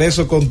pausa.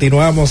 Regreso,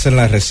 continuamos en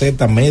la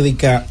receta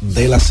médica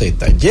de la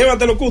Z.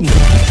 Llévatelo, Cundo.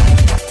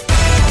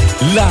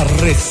 La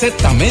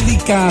receta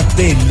médica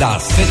de la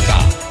Z.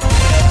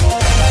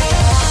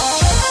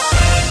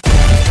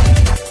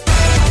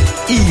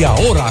 Y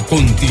ahora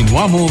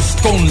continuamos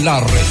con la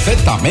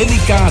receta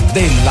médica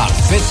de la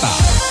Z.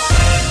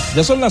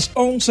 Ya son las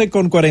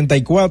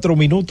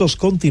 11:44.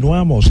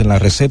 Continuamos en la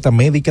receta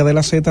médica de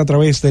la Z a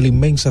través de la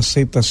inmensa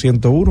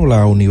Z101,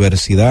 la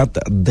Universidad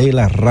de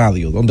la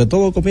Radio, donde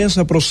todo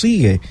comienza,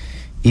 prosigue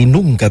y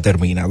nunca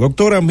termina.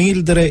 Doctora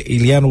Mildred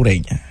Iliana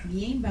Ureña.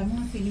 Bien,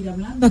 vamos a seguir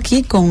hablando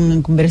aquí,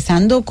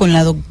 conversando con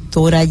la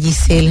doctora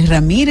Giselle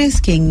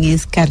Ramírez, quien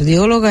es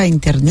cardióloga,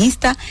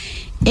 internista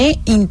e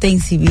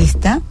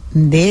intensivista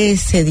de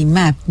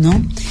CEDIMAP,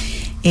 ¿no?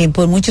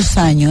 Por muchos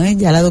años,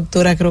 ya la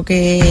doctora creo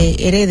que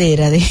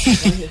heredera de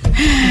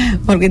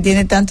porque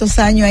tiene tantos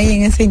años ahí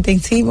en ese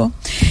intensivo.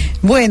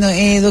 Bueno,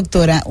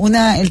 doctora,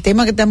 el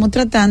tema que estamos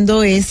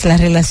tratando es la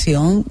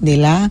relación de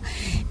la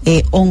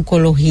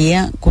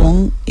oncología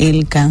con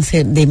el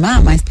cáncer de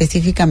mama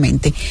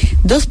específicamente.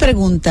 2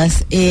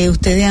 preguntas.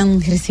 Ustedes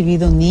han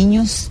recibido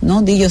niños,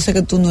 ¿no? Yo sé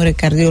que tú no eres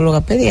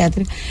cardióloga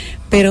pediátrica,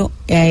 pero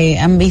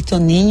han visto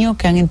niños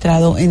que han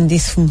entrado en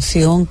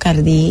disfunción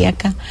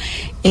cardíaca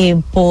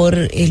por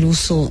el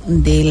uso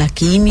de la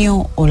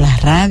quimio o la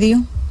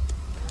radio.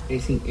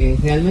 Sí,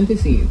 realmente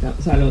sí.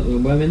 O sea,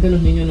 obviamente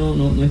los niños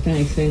no están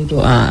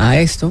exentos a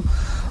esto.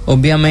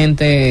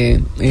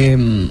 Obviamente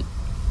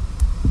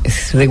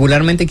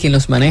regularmente quien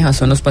los maneja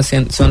son los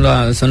pacientes, son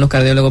los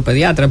cardiólogos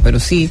pediatras,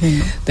 pero sí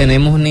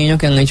tenemos niños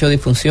que han hecho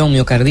disfunción,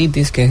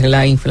 miocarditis, que es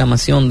la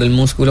inflamación del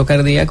músculo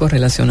cardíaco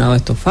relacionado a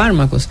estos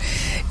fármacos,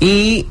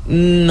 y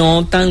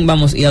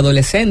y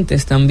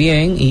adolescentes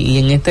también, y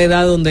en esta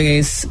edad donde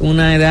es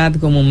una edad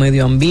como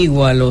medio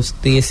ambigua, los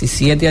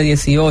 17 a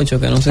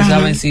 18, que no se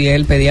sabe si es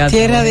el pediatra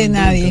tierra de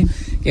nadie,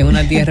 que es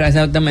una tierra,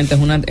 exactamente,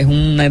 es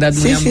una edad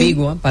muy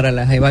ambigua para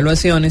las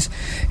evaluaciones.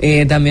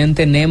 También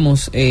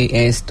tenemos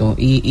esto,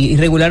 y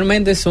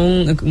regularmente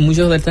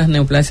muchas de estas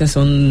neoplasias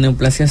son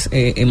neoplasias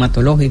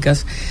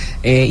hematológicas,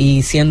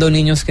 y siendo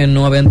niños que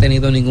no habían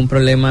tenido ningún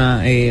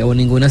problema o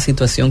ninguna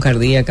situación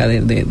cardíaca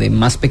de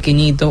más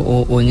pequeñito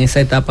o en esa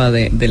etapa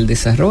del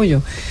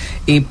desarrollo,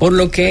 y por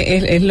lo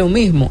que es lo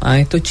mismo a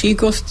estos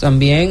chicos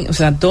también. O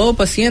sea, todo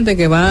paciente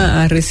que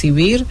va a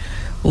recibir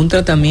un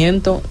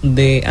tratamiento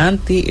de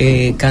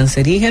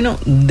anticancerígeno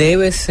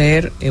debe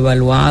ser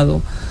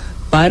evaluado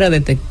para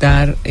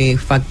detectar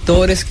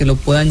factores que lo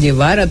puedan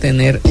llevar a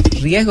tener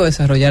riesgo de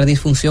desarrollar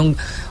disfunción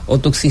o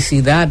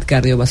toxicidad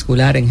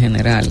cardiovascular en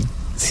general.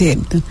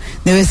 Cierto,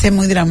 debe ser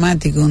muy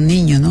dramático un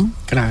niño, ¿no?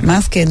 Claro.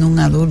 Más que en un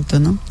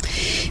adulto, ¿no?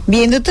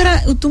 Bien,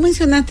 doctora, tú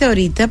mencionaste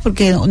ahorita,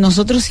 porque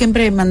nosotros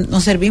siempre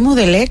nos servimos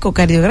del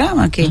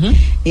ecocardiograma, que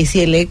si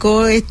el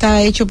eco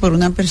está hecho por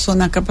una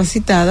persona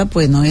capacitada,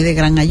 pues no es de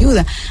gran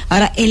ayuda.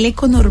 Ahora, el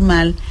eco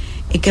normal,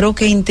 creo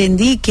que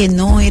entendí que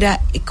no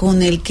era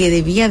con el que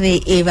debía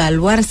de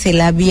evaluarse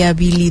la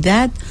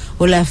viabilidad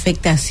o la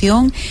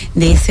afectación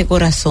de ese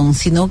corazón,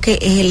 sino que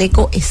es el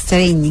eco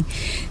straining.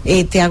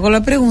 Te hago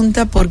la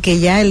pregunta porque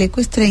ya el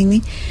eco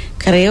straining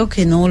creo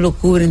que no lo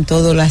cubren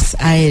todas las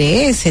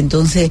ARS,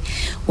 entonces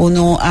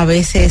uno a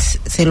veces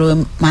se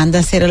lo manda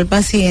a hacer al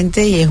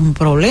paciente y es un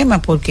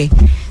problema, porque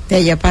de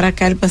allá para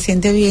acá el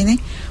paciente viene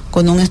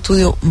con un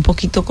estudio un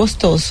poquito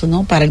costoso,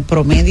 ¿no? Para el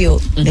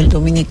promedio del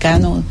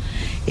dominicano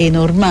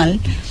normal,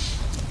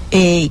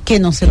 que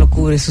no se lo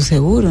cubre su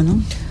seguro,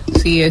 ¿no?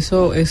 Sí,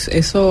 eso es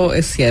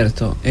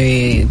cierto.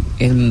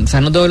 O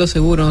sea, no todos los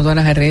seguros, no todas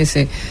las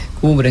ARS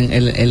cubren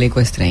el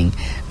eco strain.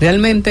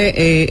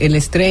 Realmente el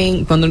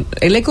strain, cuando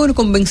el eco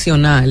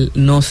convencional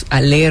nos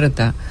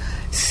alerta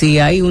si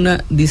hay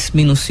una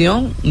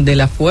disminución de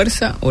la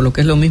fuerza o lo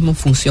que es lo mismo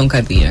función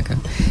cardíaca,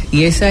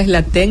 y esa es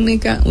la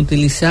técnica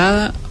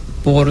utilizada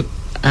por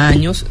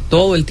años,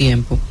 todo el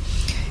tiempo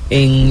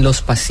en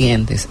los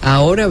pacientes.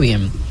 Ahora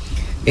bien,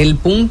 El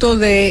punto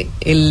de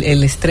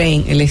el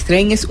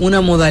strain es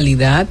una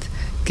modalidad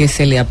que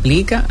se le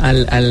aplica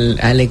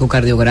al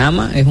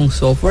ecocardiograma. Es un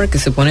software que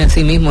se pone a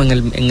sí mismo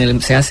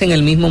se hace en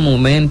el mismo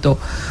momento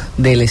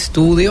del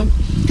estudio,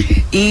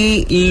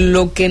 y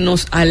lo que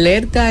nos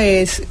alerta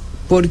es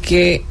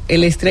porque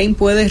el strain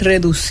puede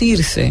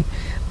reducirse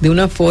de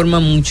una forma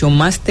mucho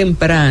más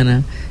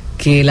temprana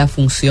que la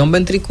función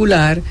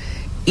ventricular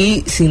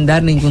y sin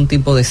dar ningún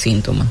tipo de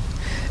síntoma.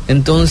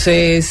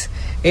 Entonces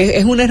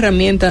es una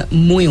herramienta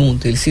muy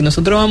útil. Si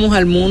nosotros vamos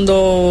al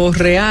mundo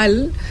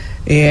real,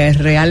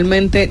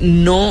 realmente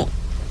no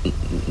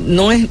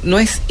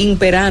es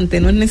imperante,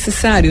 no es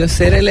necesario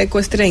hacer el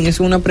ecostrain. Es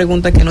una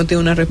pregunta que no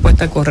tiene una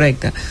respuesta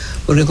correcta,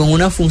 porque con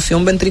una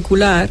función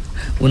ventricular,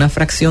 una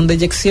fracción de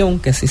eyección,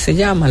 que así se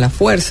llama, la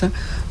fuerza,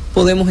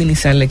 podemos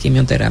iniciar la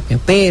quimioterapia.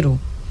 Pero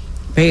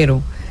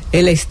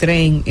el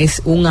strain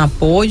es un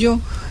apoyo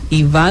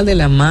y va de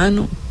la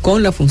mano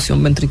con la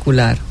función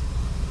ventricular.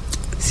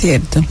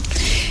 Cierto.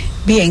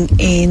 Bien,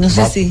 no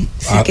sé si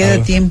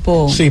queda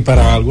tiempo. Sí,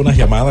 para algunas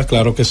llamadas,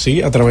 claro que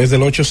sí, a través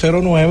del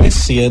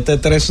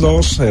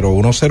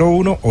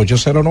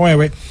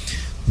 809-732-0101,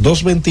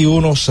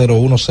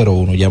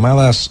 809-221-0101.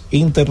 Llamadas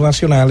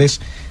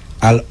internacionales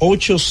al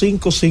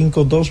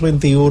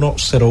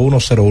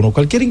 855-221-0101.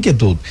 Cualquier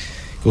inquietud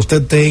que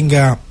usted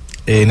tenga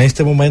en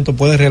este momento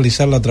puede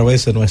realizarla a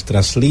través de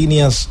nuestras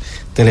líneas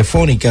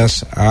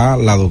telefónicas a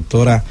la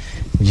doctora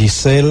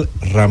Giselle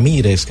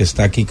Ramírez, que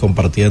está aquí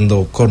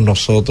compartiendo con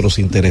nosotros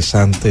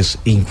interesantes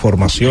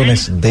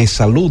informaciones de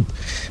salud.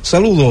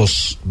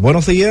 Saludos,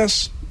 buenos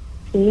días.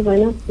 Sí,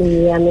 buenos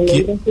días, mi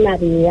nombre es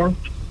María.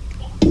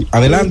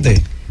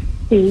 Adelante.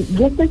 Sí,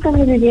 yo soy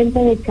sobreviviente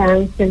de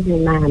cáncer de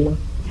mama.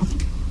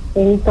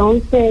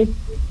 Entonces,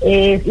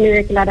 me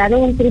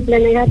declararon un triple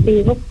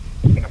negativo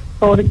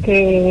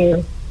porque,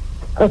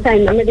 o sea,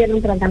 no me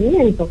dieron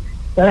tratamiento,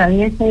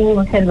 todavía estoy en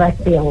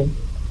observación.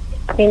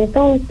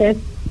 Entonces,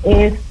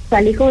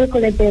 salí con el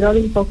colesterol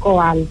un poco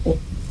alto.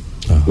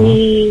 Ajá.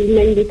 Y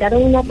me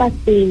indicaron una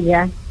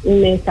pastilla y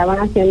me estaban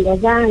haciendo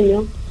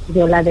daño,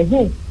 yo la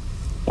dejé.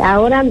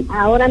 Ahora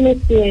me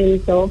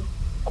siento,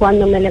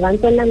 cuando me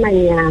levanto en la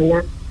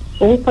mañana,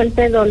 un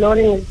fuerte dolor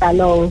en el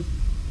talón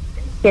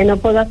que no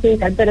puedo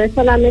afincar, pero es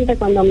solamente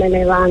cuando me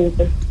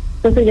levanto.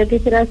 Entonces yo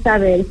quisiera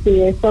saber si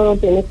eso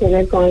tiene que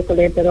ver con el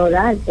colesterol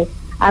alto.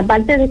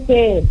 Aparte de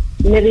que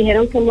me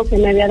dijeron como que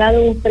me había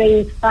dado un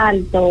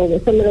preinfarto,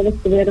 eso me lo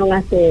descubrieron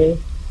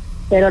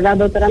pero la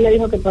doctora me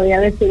dijo que podía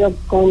haber sido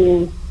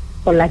con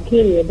la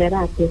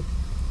quimioterapia.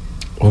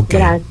 Okay.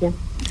 Gracias.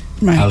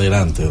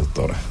 Adelante,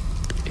 doctora.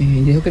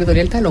 Dijo que le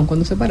dolía el talón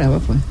cuando se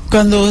paraba, fue.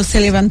 Cuando se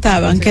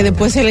levantaban, que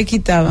después se le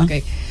quitaban.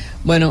 Okay.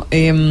 Bueno,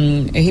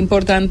 es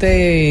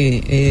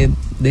importante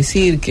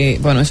decir que,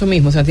 bueno, eso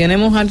mismo, o sea,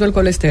 tenemos alto el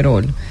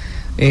colesterol.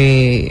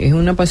 Es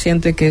una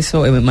paciente que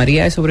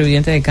María es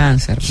sobreviviente de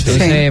cáncer.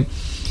 Entonces,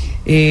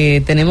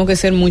 tenemos que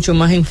ser mucho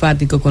más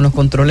enfáticos con los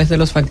controles de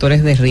los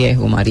factores de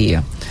riesgo,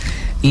 María.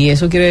 Y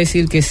eso quiere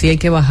decir que sí hay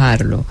que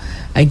bajarlo.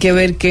 Hay que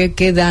ver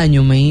qué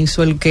daño me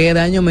hizo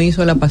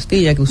la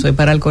pastilla que usé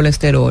para el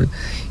colesterol.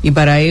 Y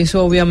para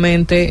eso,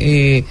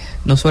 obviamente,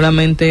 no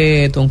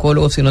solamente tu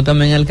oncólogo, sino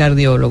también el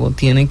cardiólogo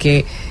tiene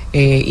que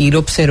ir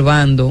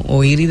observando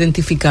o ir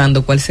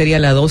identificando cuál sería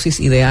la dosis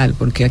ideal,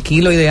 porque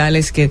aquí lo ideal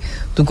es que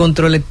tú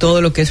controles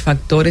todo lo que es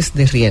factores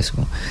de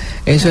riesgo.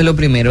 Eso es lo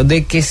primero.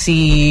 De que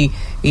si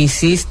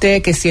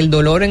el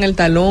dolor en el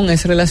talón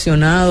es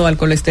relacionado al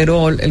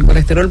colesterol, el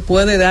colesterol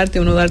puede darte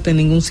o no darte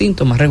ningún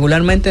síntoma.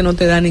 Regularmente no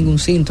te da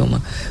ningún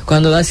síntoma.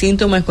 Cuando da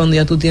síntomas es cuando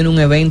ya tú tienes un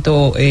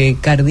evento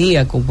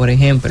cardíaco, por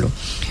ejemplo.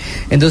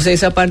 Entonces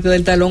esa parte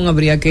del talón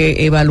habría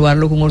que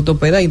evaluarlo con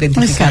ortopeda,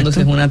 identificando si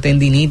es una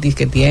tendinitis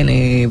que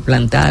tiene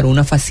plantar,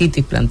 una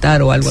fascitis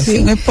plantar o algo así.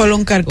 Un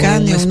espolón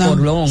calcáneo. Un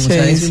espolón, o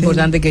sea, es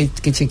importante que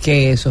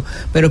chequee eso.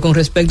 Pero con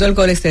respecto al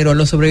colesterol,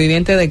 los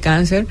sobrevivientes de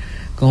cáncer,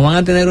 como van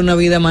a tener una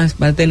vida más,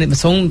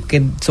 son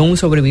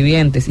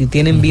sobrevivientes y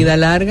tienen vida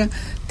larga,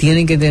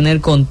 tienen que tener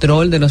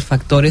control de los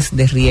factores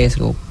de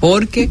riesgo,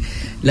 porque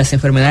las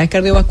enfermedades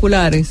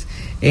cardiovasculares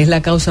es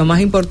la causa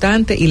más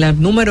importante y la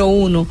número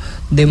 1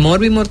 de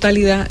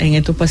morbimortalidad en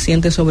estos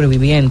pacientes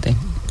sobrevivientes.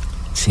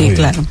 Sí,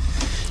 claro.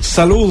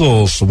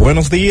 Saludos,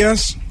 buenos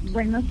días.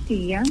 Buenos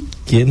días.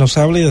 ¿Quién nos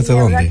habla y desde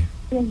dónde?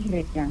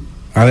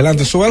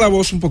 Adelante, suba la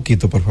voz un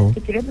poquito, por favor.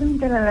 Quería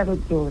preguntar a la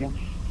doctora,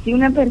 si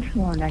una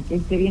persona que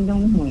esté viendo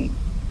un juego,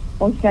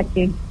 o sea,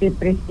 que se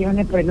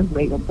presione por los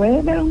juegos,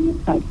 ¿puede dar un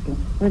impacto?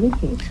 ¿Puede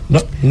ser?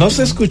 No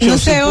se escuchó. No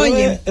se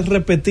oye. ¿Puede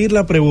repetir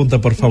la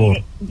pregunta, por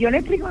favor? Yo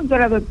le pregunto a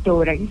la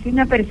doctora que si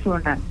una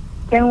persona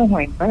está en un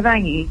juego, ¿verdad?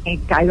 En el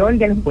calor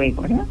del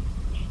juego, ¿verdad?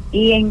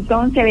 Y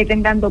entonces le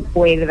están dando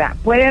cuerda,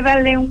 ¿puede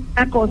darle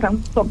una cosa,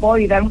 un sopor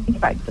y dar un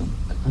impacto?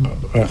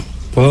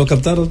 ¿Puedo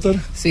captar,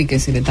 doctora? Sí, que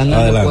si le están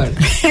dando cuerda.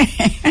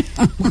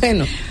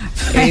 Bueno,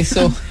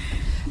 eso...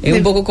 Es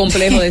un poco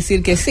complejo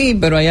decir que sí,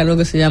 pero hay algo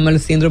que se llama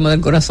el síndrome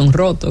del corazón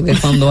roto, que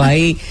cuando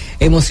hay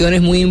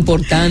emociones muy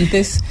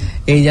importantes,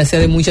 ya sea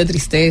de mucha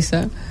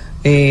tristeza,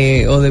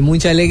 o de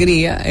mucha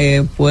alegría,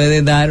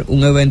 puede dar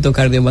un evento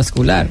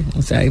cardiovascular.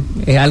 O sea,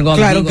 es algo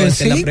claro ambiguo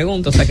que de la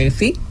pregunta, o sea que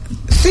sí.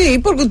 Sí,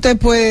 porque usted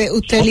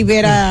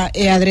libera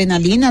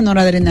adrenalina,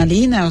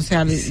 noradrenalina, o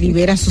sea,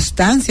 libera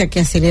sustancias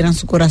que aceleran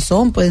su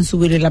corazón, pueden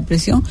subirle la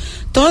presión.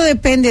 Todo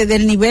depende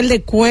del nivel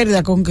de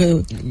cuerda con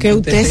que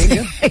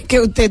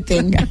usted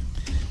tenga.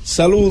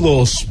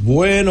 Saludos,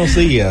 buenos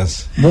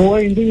días.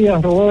 Buen día,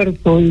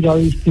 Roberto y la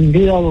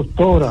distinguida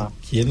doctora.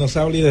 ¿Quién nos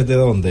habla y desde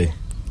dónde?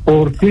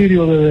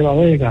 Porfirio desde La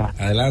Vega.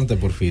 Adelante,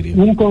 Porfirio.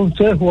 Un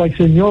consejo al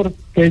señor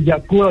que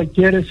eyacula y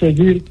quiere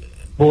seguir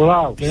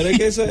volado. Pero es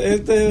que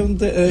este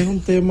es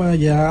un tema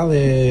ya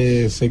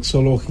de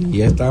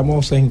sexología.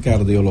 Estamos en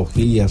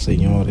cardiología,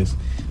 señores.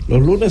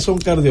 Los lunes son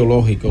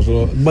cardiológicos.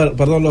 Los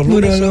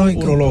lunes son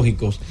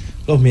urológicos.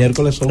 Los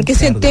miércoles son porque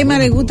ese tema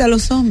le gusta a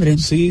los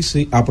hombres. Sí,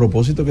 a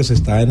propósito que se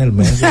está en el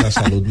mes de la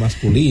salud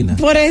masculina.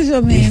 Por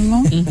eso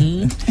mismo.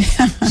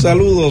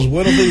 Saludos,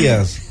 buenos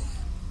días.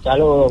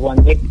 Saludos,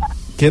 Juan.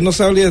 ¿Quién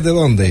nos habla y desde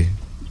dónde?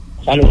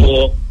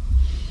 Saludos.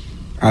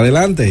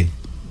 Adelante.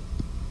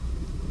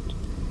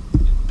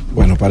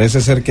 Bueno,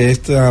 parece ser que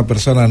esta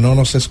persona no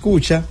nos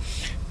escucha.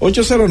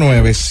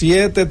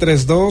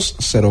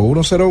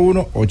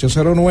 809-732-0101,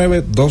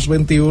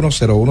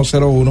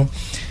 809-221-0101.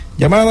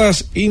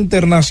 Llamadas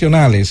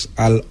internacionales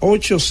al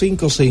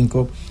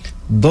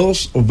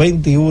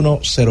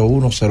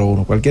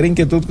 855-221-0101. Cualquier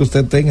inquietud que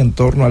usted tenga en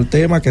torno al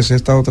tema que se ha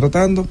estado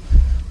tratando,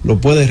 lo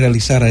puede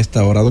realizar a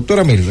esta hora.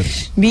 Doctora Milber.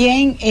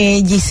 Bien,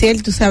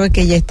 Giselle, tú sabes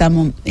que ya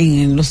estamos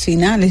en los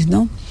finales,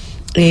 ¿no?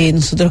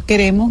 Nosotros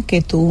queremos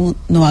que tú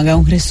nos hagas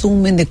un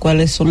resumen de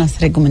cuáles son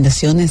las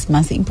recomendaciones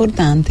más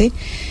importantes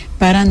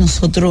para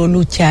nosotros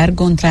luchar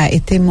contra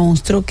este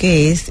monstruo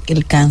que es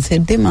el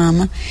cáncer de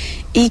mama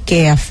y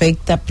que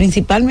afecta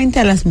principalmente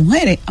a las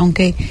mujeres,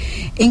 aunque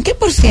 ¿en qué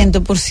por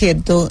cierto,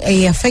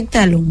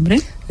 afecta al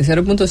hombre? El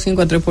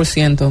 0.5 a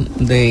 3%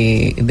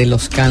 de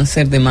los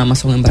cánceres de mama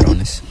son en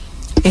varones.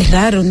 Es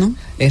raro, ¿no?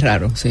 Es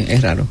raro, sí,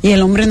 es raro. Y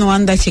el hombre no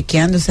anda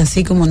chequeándose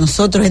así como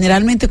nosotros.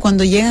 Generalmente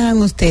cuando llegan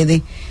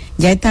ustedes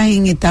ya están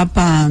en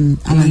etapa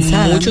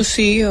avanzada. Muchos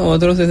sí,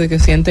 otros desde que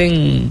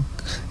sienten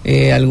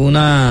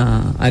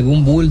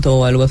algún bulto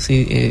o algo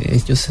así,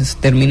 ellos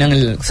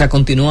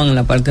continúan en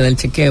la parte del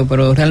chequeo,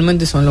 pero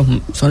realmente son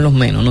los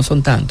menos, no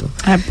son tantos.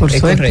 Por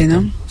suerte,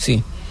 correcto, ¿no?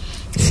 Sí.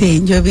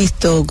 Sí, yo he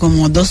visto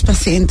como 2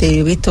 pacientes,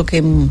 he visto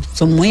que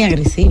son muy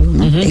agresivos,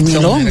 ¿no? En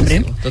el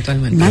hombre,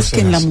 totalmente. Más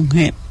que en la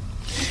mujer.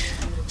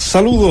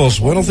 Saludos,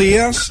 buenos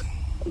días.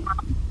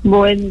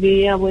 Buen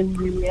día.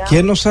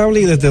 ¿Quién nos habla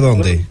y desde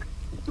dónde?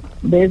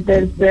 Desde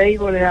el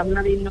Seibo le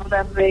habla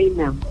Dinora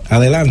Reina.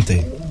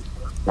 Adelante.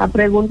 La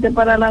pregunta es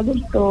para la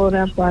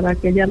doctora, para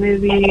que ella me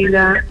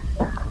diga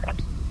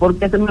por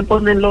qué se me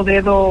ponen los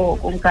dedos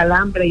con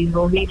calambre y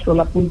rojizo,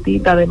 la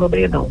puntita de los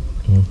dedos.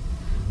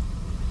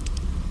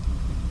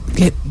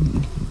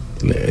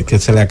 Que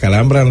se le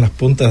acalambran las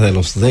puntas de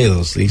los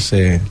dedos,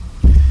 dice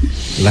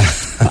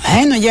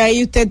Bueno, ya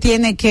ahí usted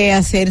tiene que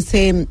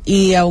hacerse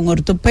ir a un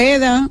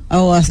ortopeda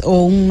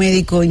o un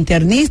médico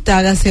internista,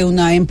 hágase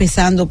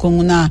empezando con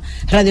una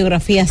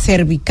radiografía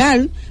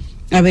cervical,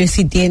 a ver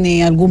si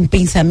tiene algún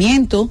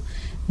pinzamiento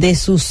de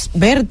sus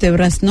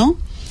vértebras, ¿no?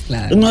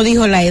 Claro. No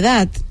dijo la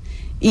edad.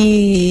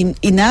 Y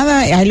nada,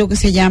 hay lo que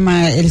se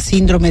llama el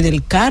síndrome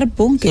del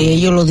carpo, que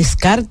ellos lo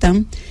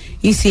descartan,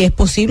 y si es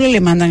posible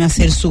le mandan a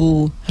hacer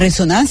su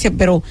resonancia,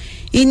 pero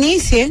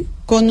inicie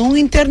con un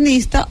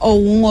internista o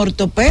un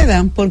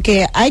ortopeda,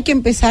 porque hay que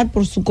empezar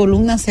por su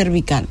columna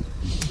cervical.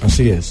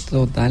 Así es.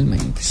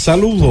 Totalmente.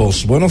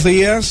 Saludos, buenos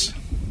días.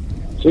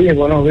 Sí,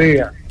 buenos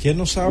días. ¿Quién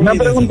nos habla?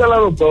 Una pregunta a la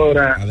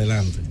doctora.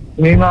 Adelante.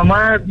 Mi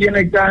mamá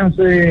tiene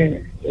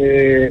cáncer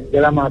de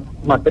la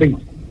matriz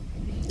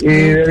y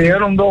le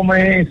dieron 2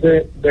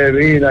 meses de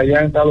vida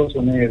allá en Estados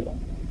Unidos.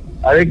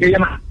 A ver que ella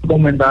me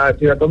recomendaba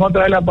si la tomo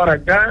traerla para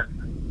acá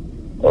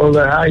o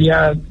dejar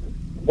ya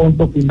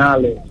puntos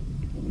finales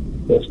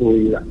de su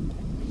vida.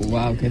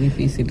 Wow, qué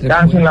difícil.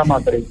 Cáncer en la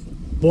matriz.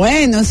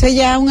 Bueno, ese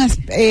ya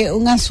es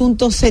un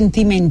asunto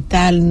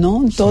sentimental,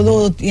 ¿no? Sí.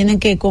 Todo tienen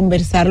que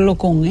conversarlo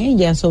con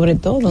ella, sobre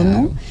todo, claro,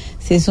 ¿no?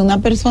 Si es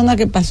una persona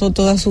que pasó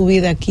toda su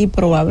vida aquí,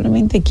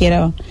 probablemente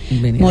quiera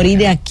morir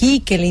de aquí,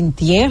 que le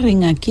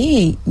entierren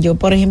aquí. Yo,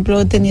 por ejemplo,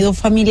 he tenido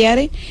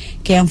familiares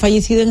que han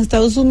fallecido en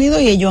Estados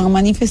Unidos y ellos han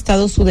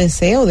manifestado su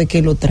deseo de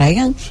que lo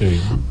traigan,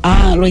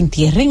 lo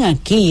entierren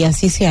aquí,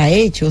 así se ha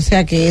hecho. O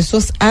sea que eso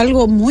es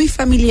algo muy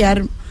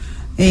familiar,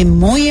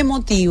 muy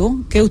emotivo,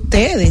 que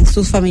ustedes,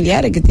 sus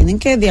familiares, que tienen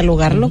que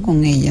dialogarlo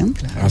con ella.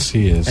 Claro.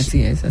 Así es.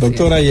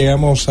 Doctora,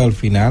 llegamos al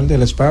final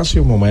del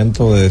espacio,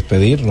 momento de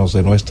despedirnos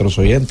de nuestros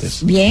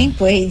oyentes. Bien,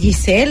 pues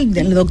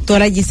Giselle, la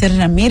doctora Giselle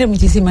Ramírez,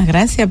 muchísimas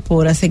gracias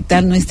por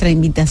aceptar nuestra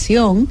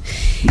invitación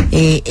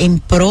en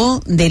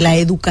pro de la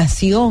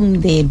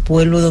educación del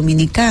pueblo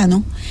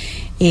dominicano.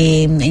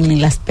 en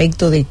el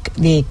aspecto de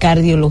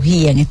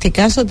cardiología. En este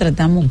caso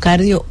tratamos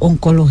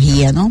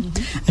cardio-oncología, ¿no?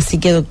 Así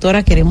que,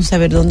 doctora, queremos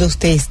saber dónde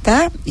usted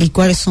está y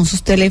cuáles son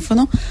sus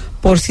teléfonos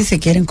por si se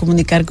quieren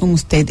comunicar con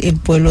usted, el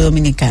pueblo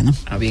dominicano.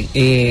 Bien,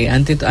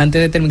 antes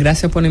de terminar,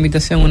 gracias por la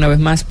invitación una vez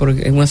más,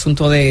 porque es un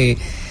asunto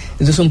esto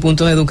es un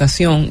punto de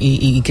educación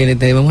y que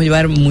debemos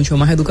llevar mucho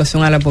más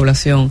educación a la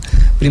población.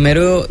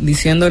 Primero,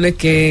 diciéndole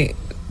que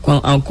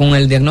con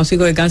el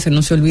diagnóstico de cáncer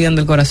no se olviden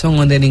del corazón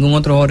o de ningún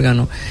otro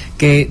órgano,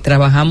 que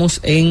trabajamos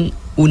en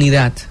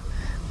unidad.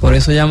 Por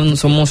eso ya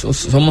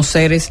somos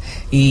seres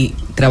y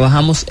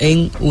trabajamos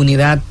en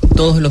unidad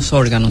todos los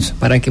órganos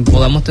para que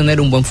podamos tener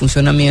un buen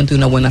funcionamiento y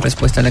una buena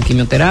respuesta a la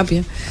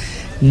quimioterapia.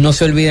 No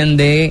se olviden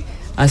de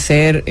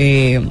hacer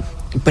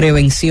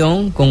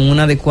prevención con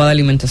una adecuada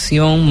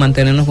alimentación,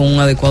 mantenernos con un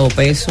adecuado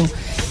peso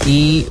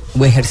y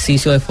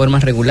ejercicio de forma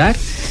regular,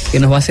 que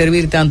nos va a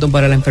servir tanto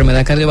para la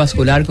enfermedad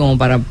cardiovascular como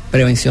para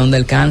prevención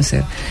del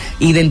cáncer,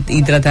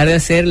 y tratar de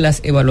hacer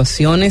las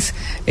evaluaciones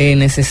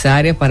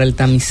necesarias para el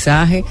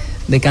tamizaje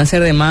de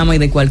cáncer de mama y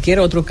de cualquier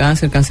otro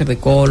cáncer de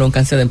colon,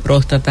 cáncer de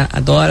próstata,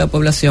 a toda la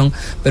población,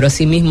 pero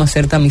asimismo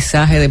hacer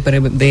tamizaje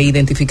de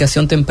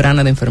identificación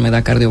temprana de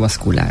enfermedad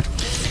cardiovascular.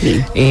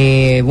 Sí.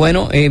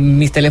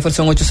 Mis teléfonos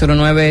son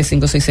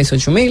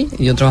 809-566-8000,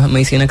 y yo trabajo en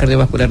medicina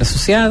cardiovascular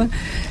asociada,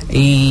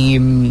 y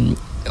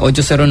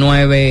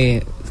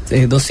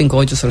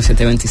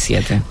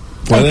 809-258-0727.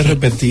 ¿Puede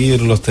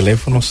repetir los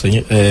teléfonos,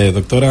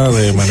 doctora,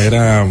 de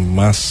manera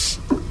más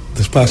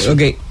despacio?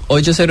 Ok,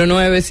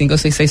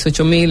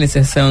 809-566-8000,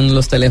 esos son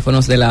los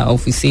teléfonos de la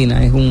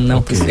oficina, es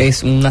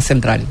una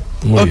central.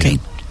 Muy bien.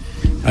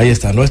 Ahí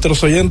está.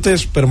 Nuestros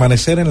oyentes,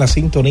 permanecer en la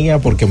sintonía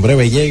porque en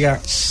breve llega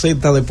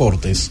Z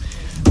Deportes.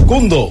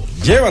 Cundo,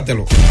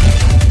 llévatelo.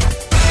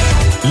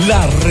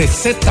 La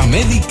receta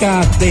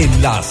médica de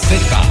la Z.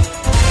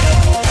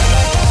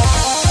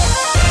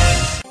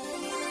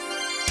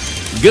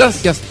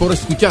 Gracias por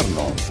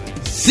escucharnos.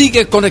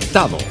 Sigue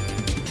conectado.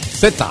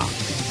 Z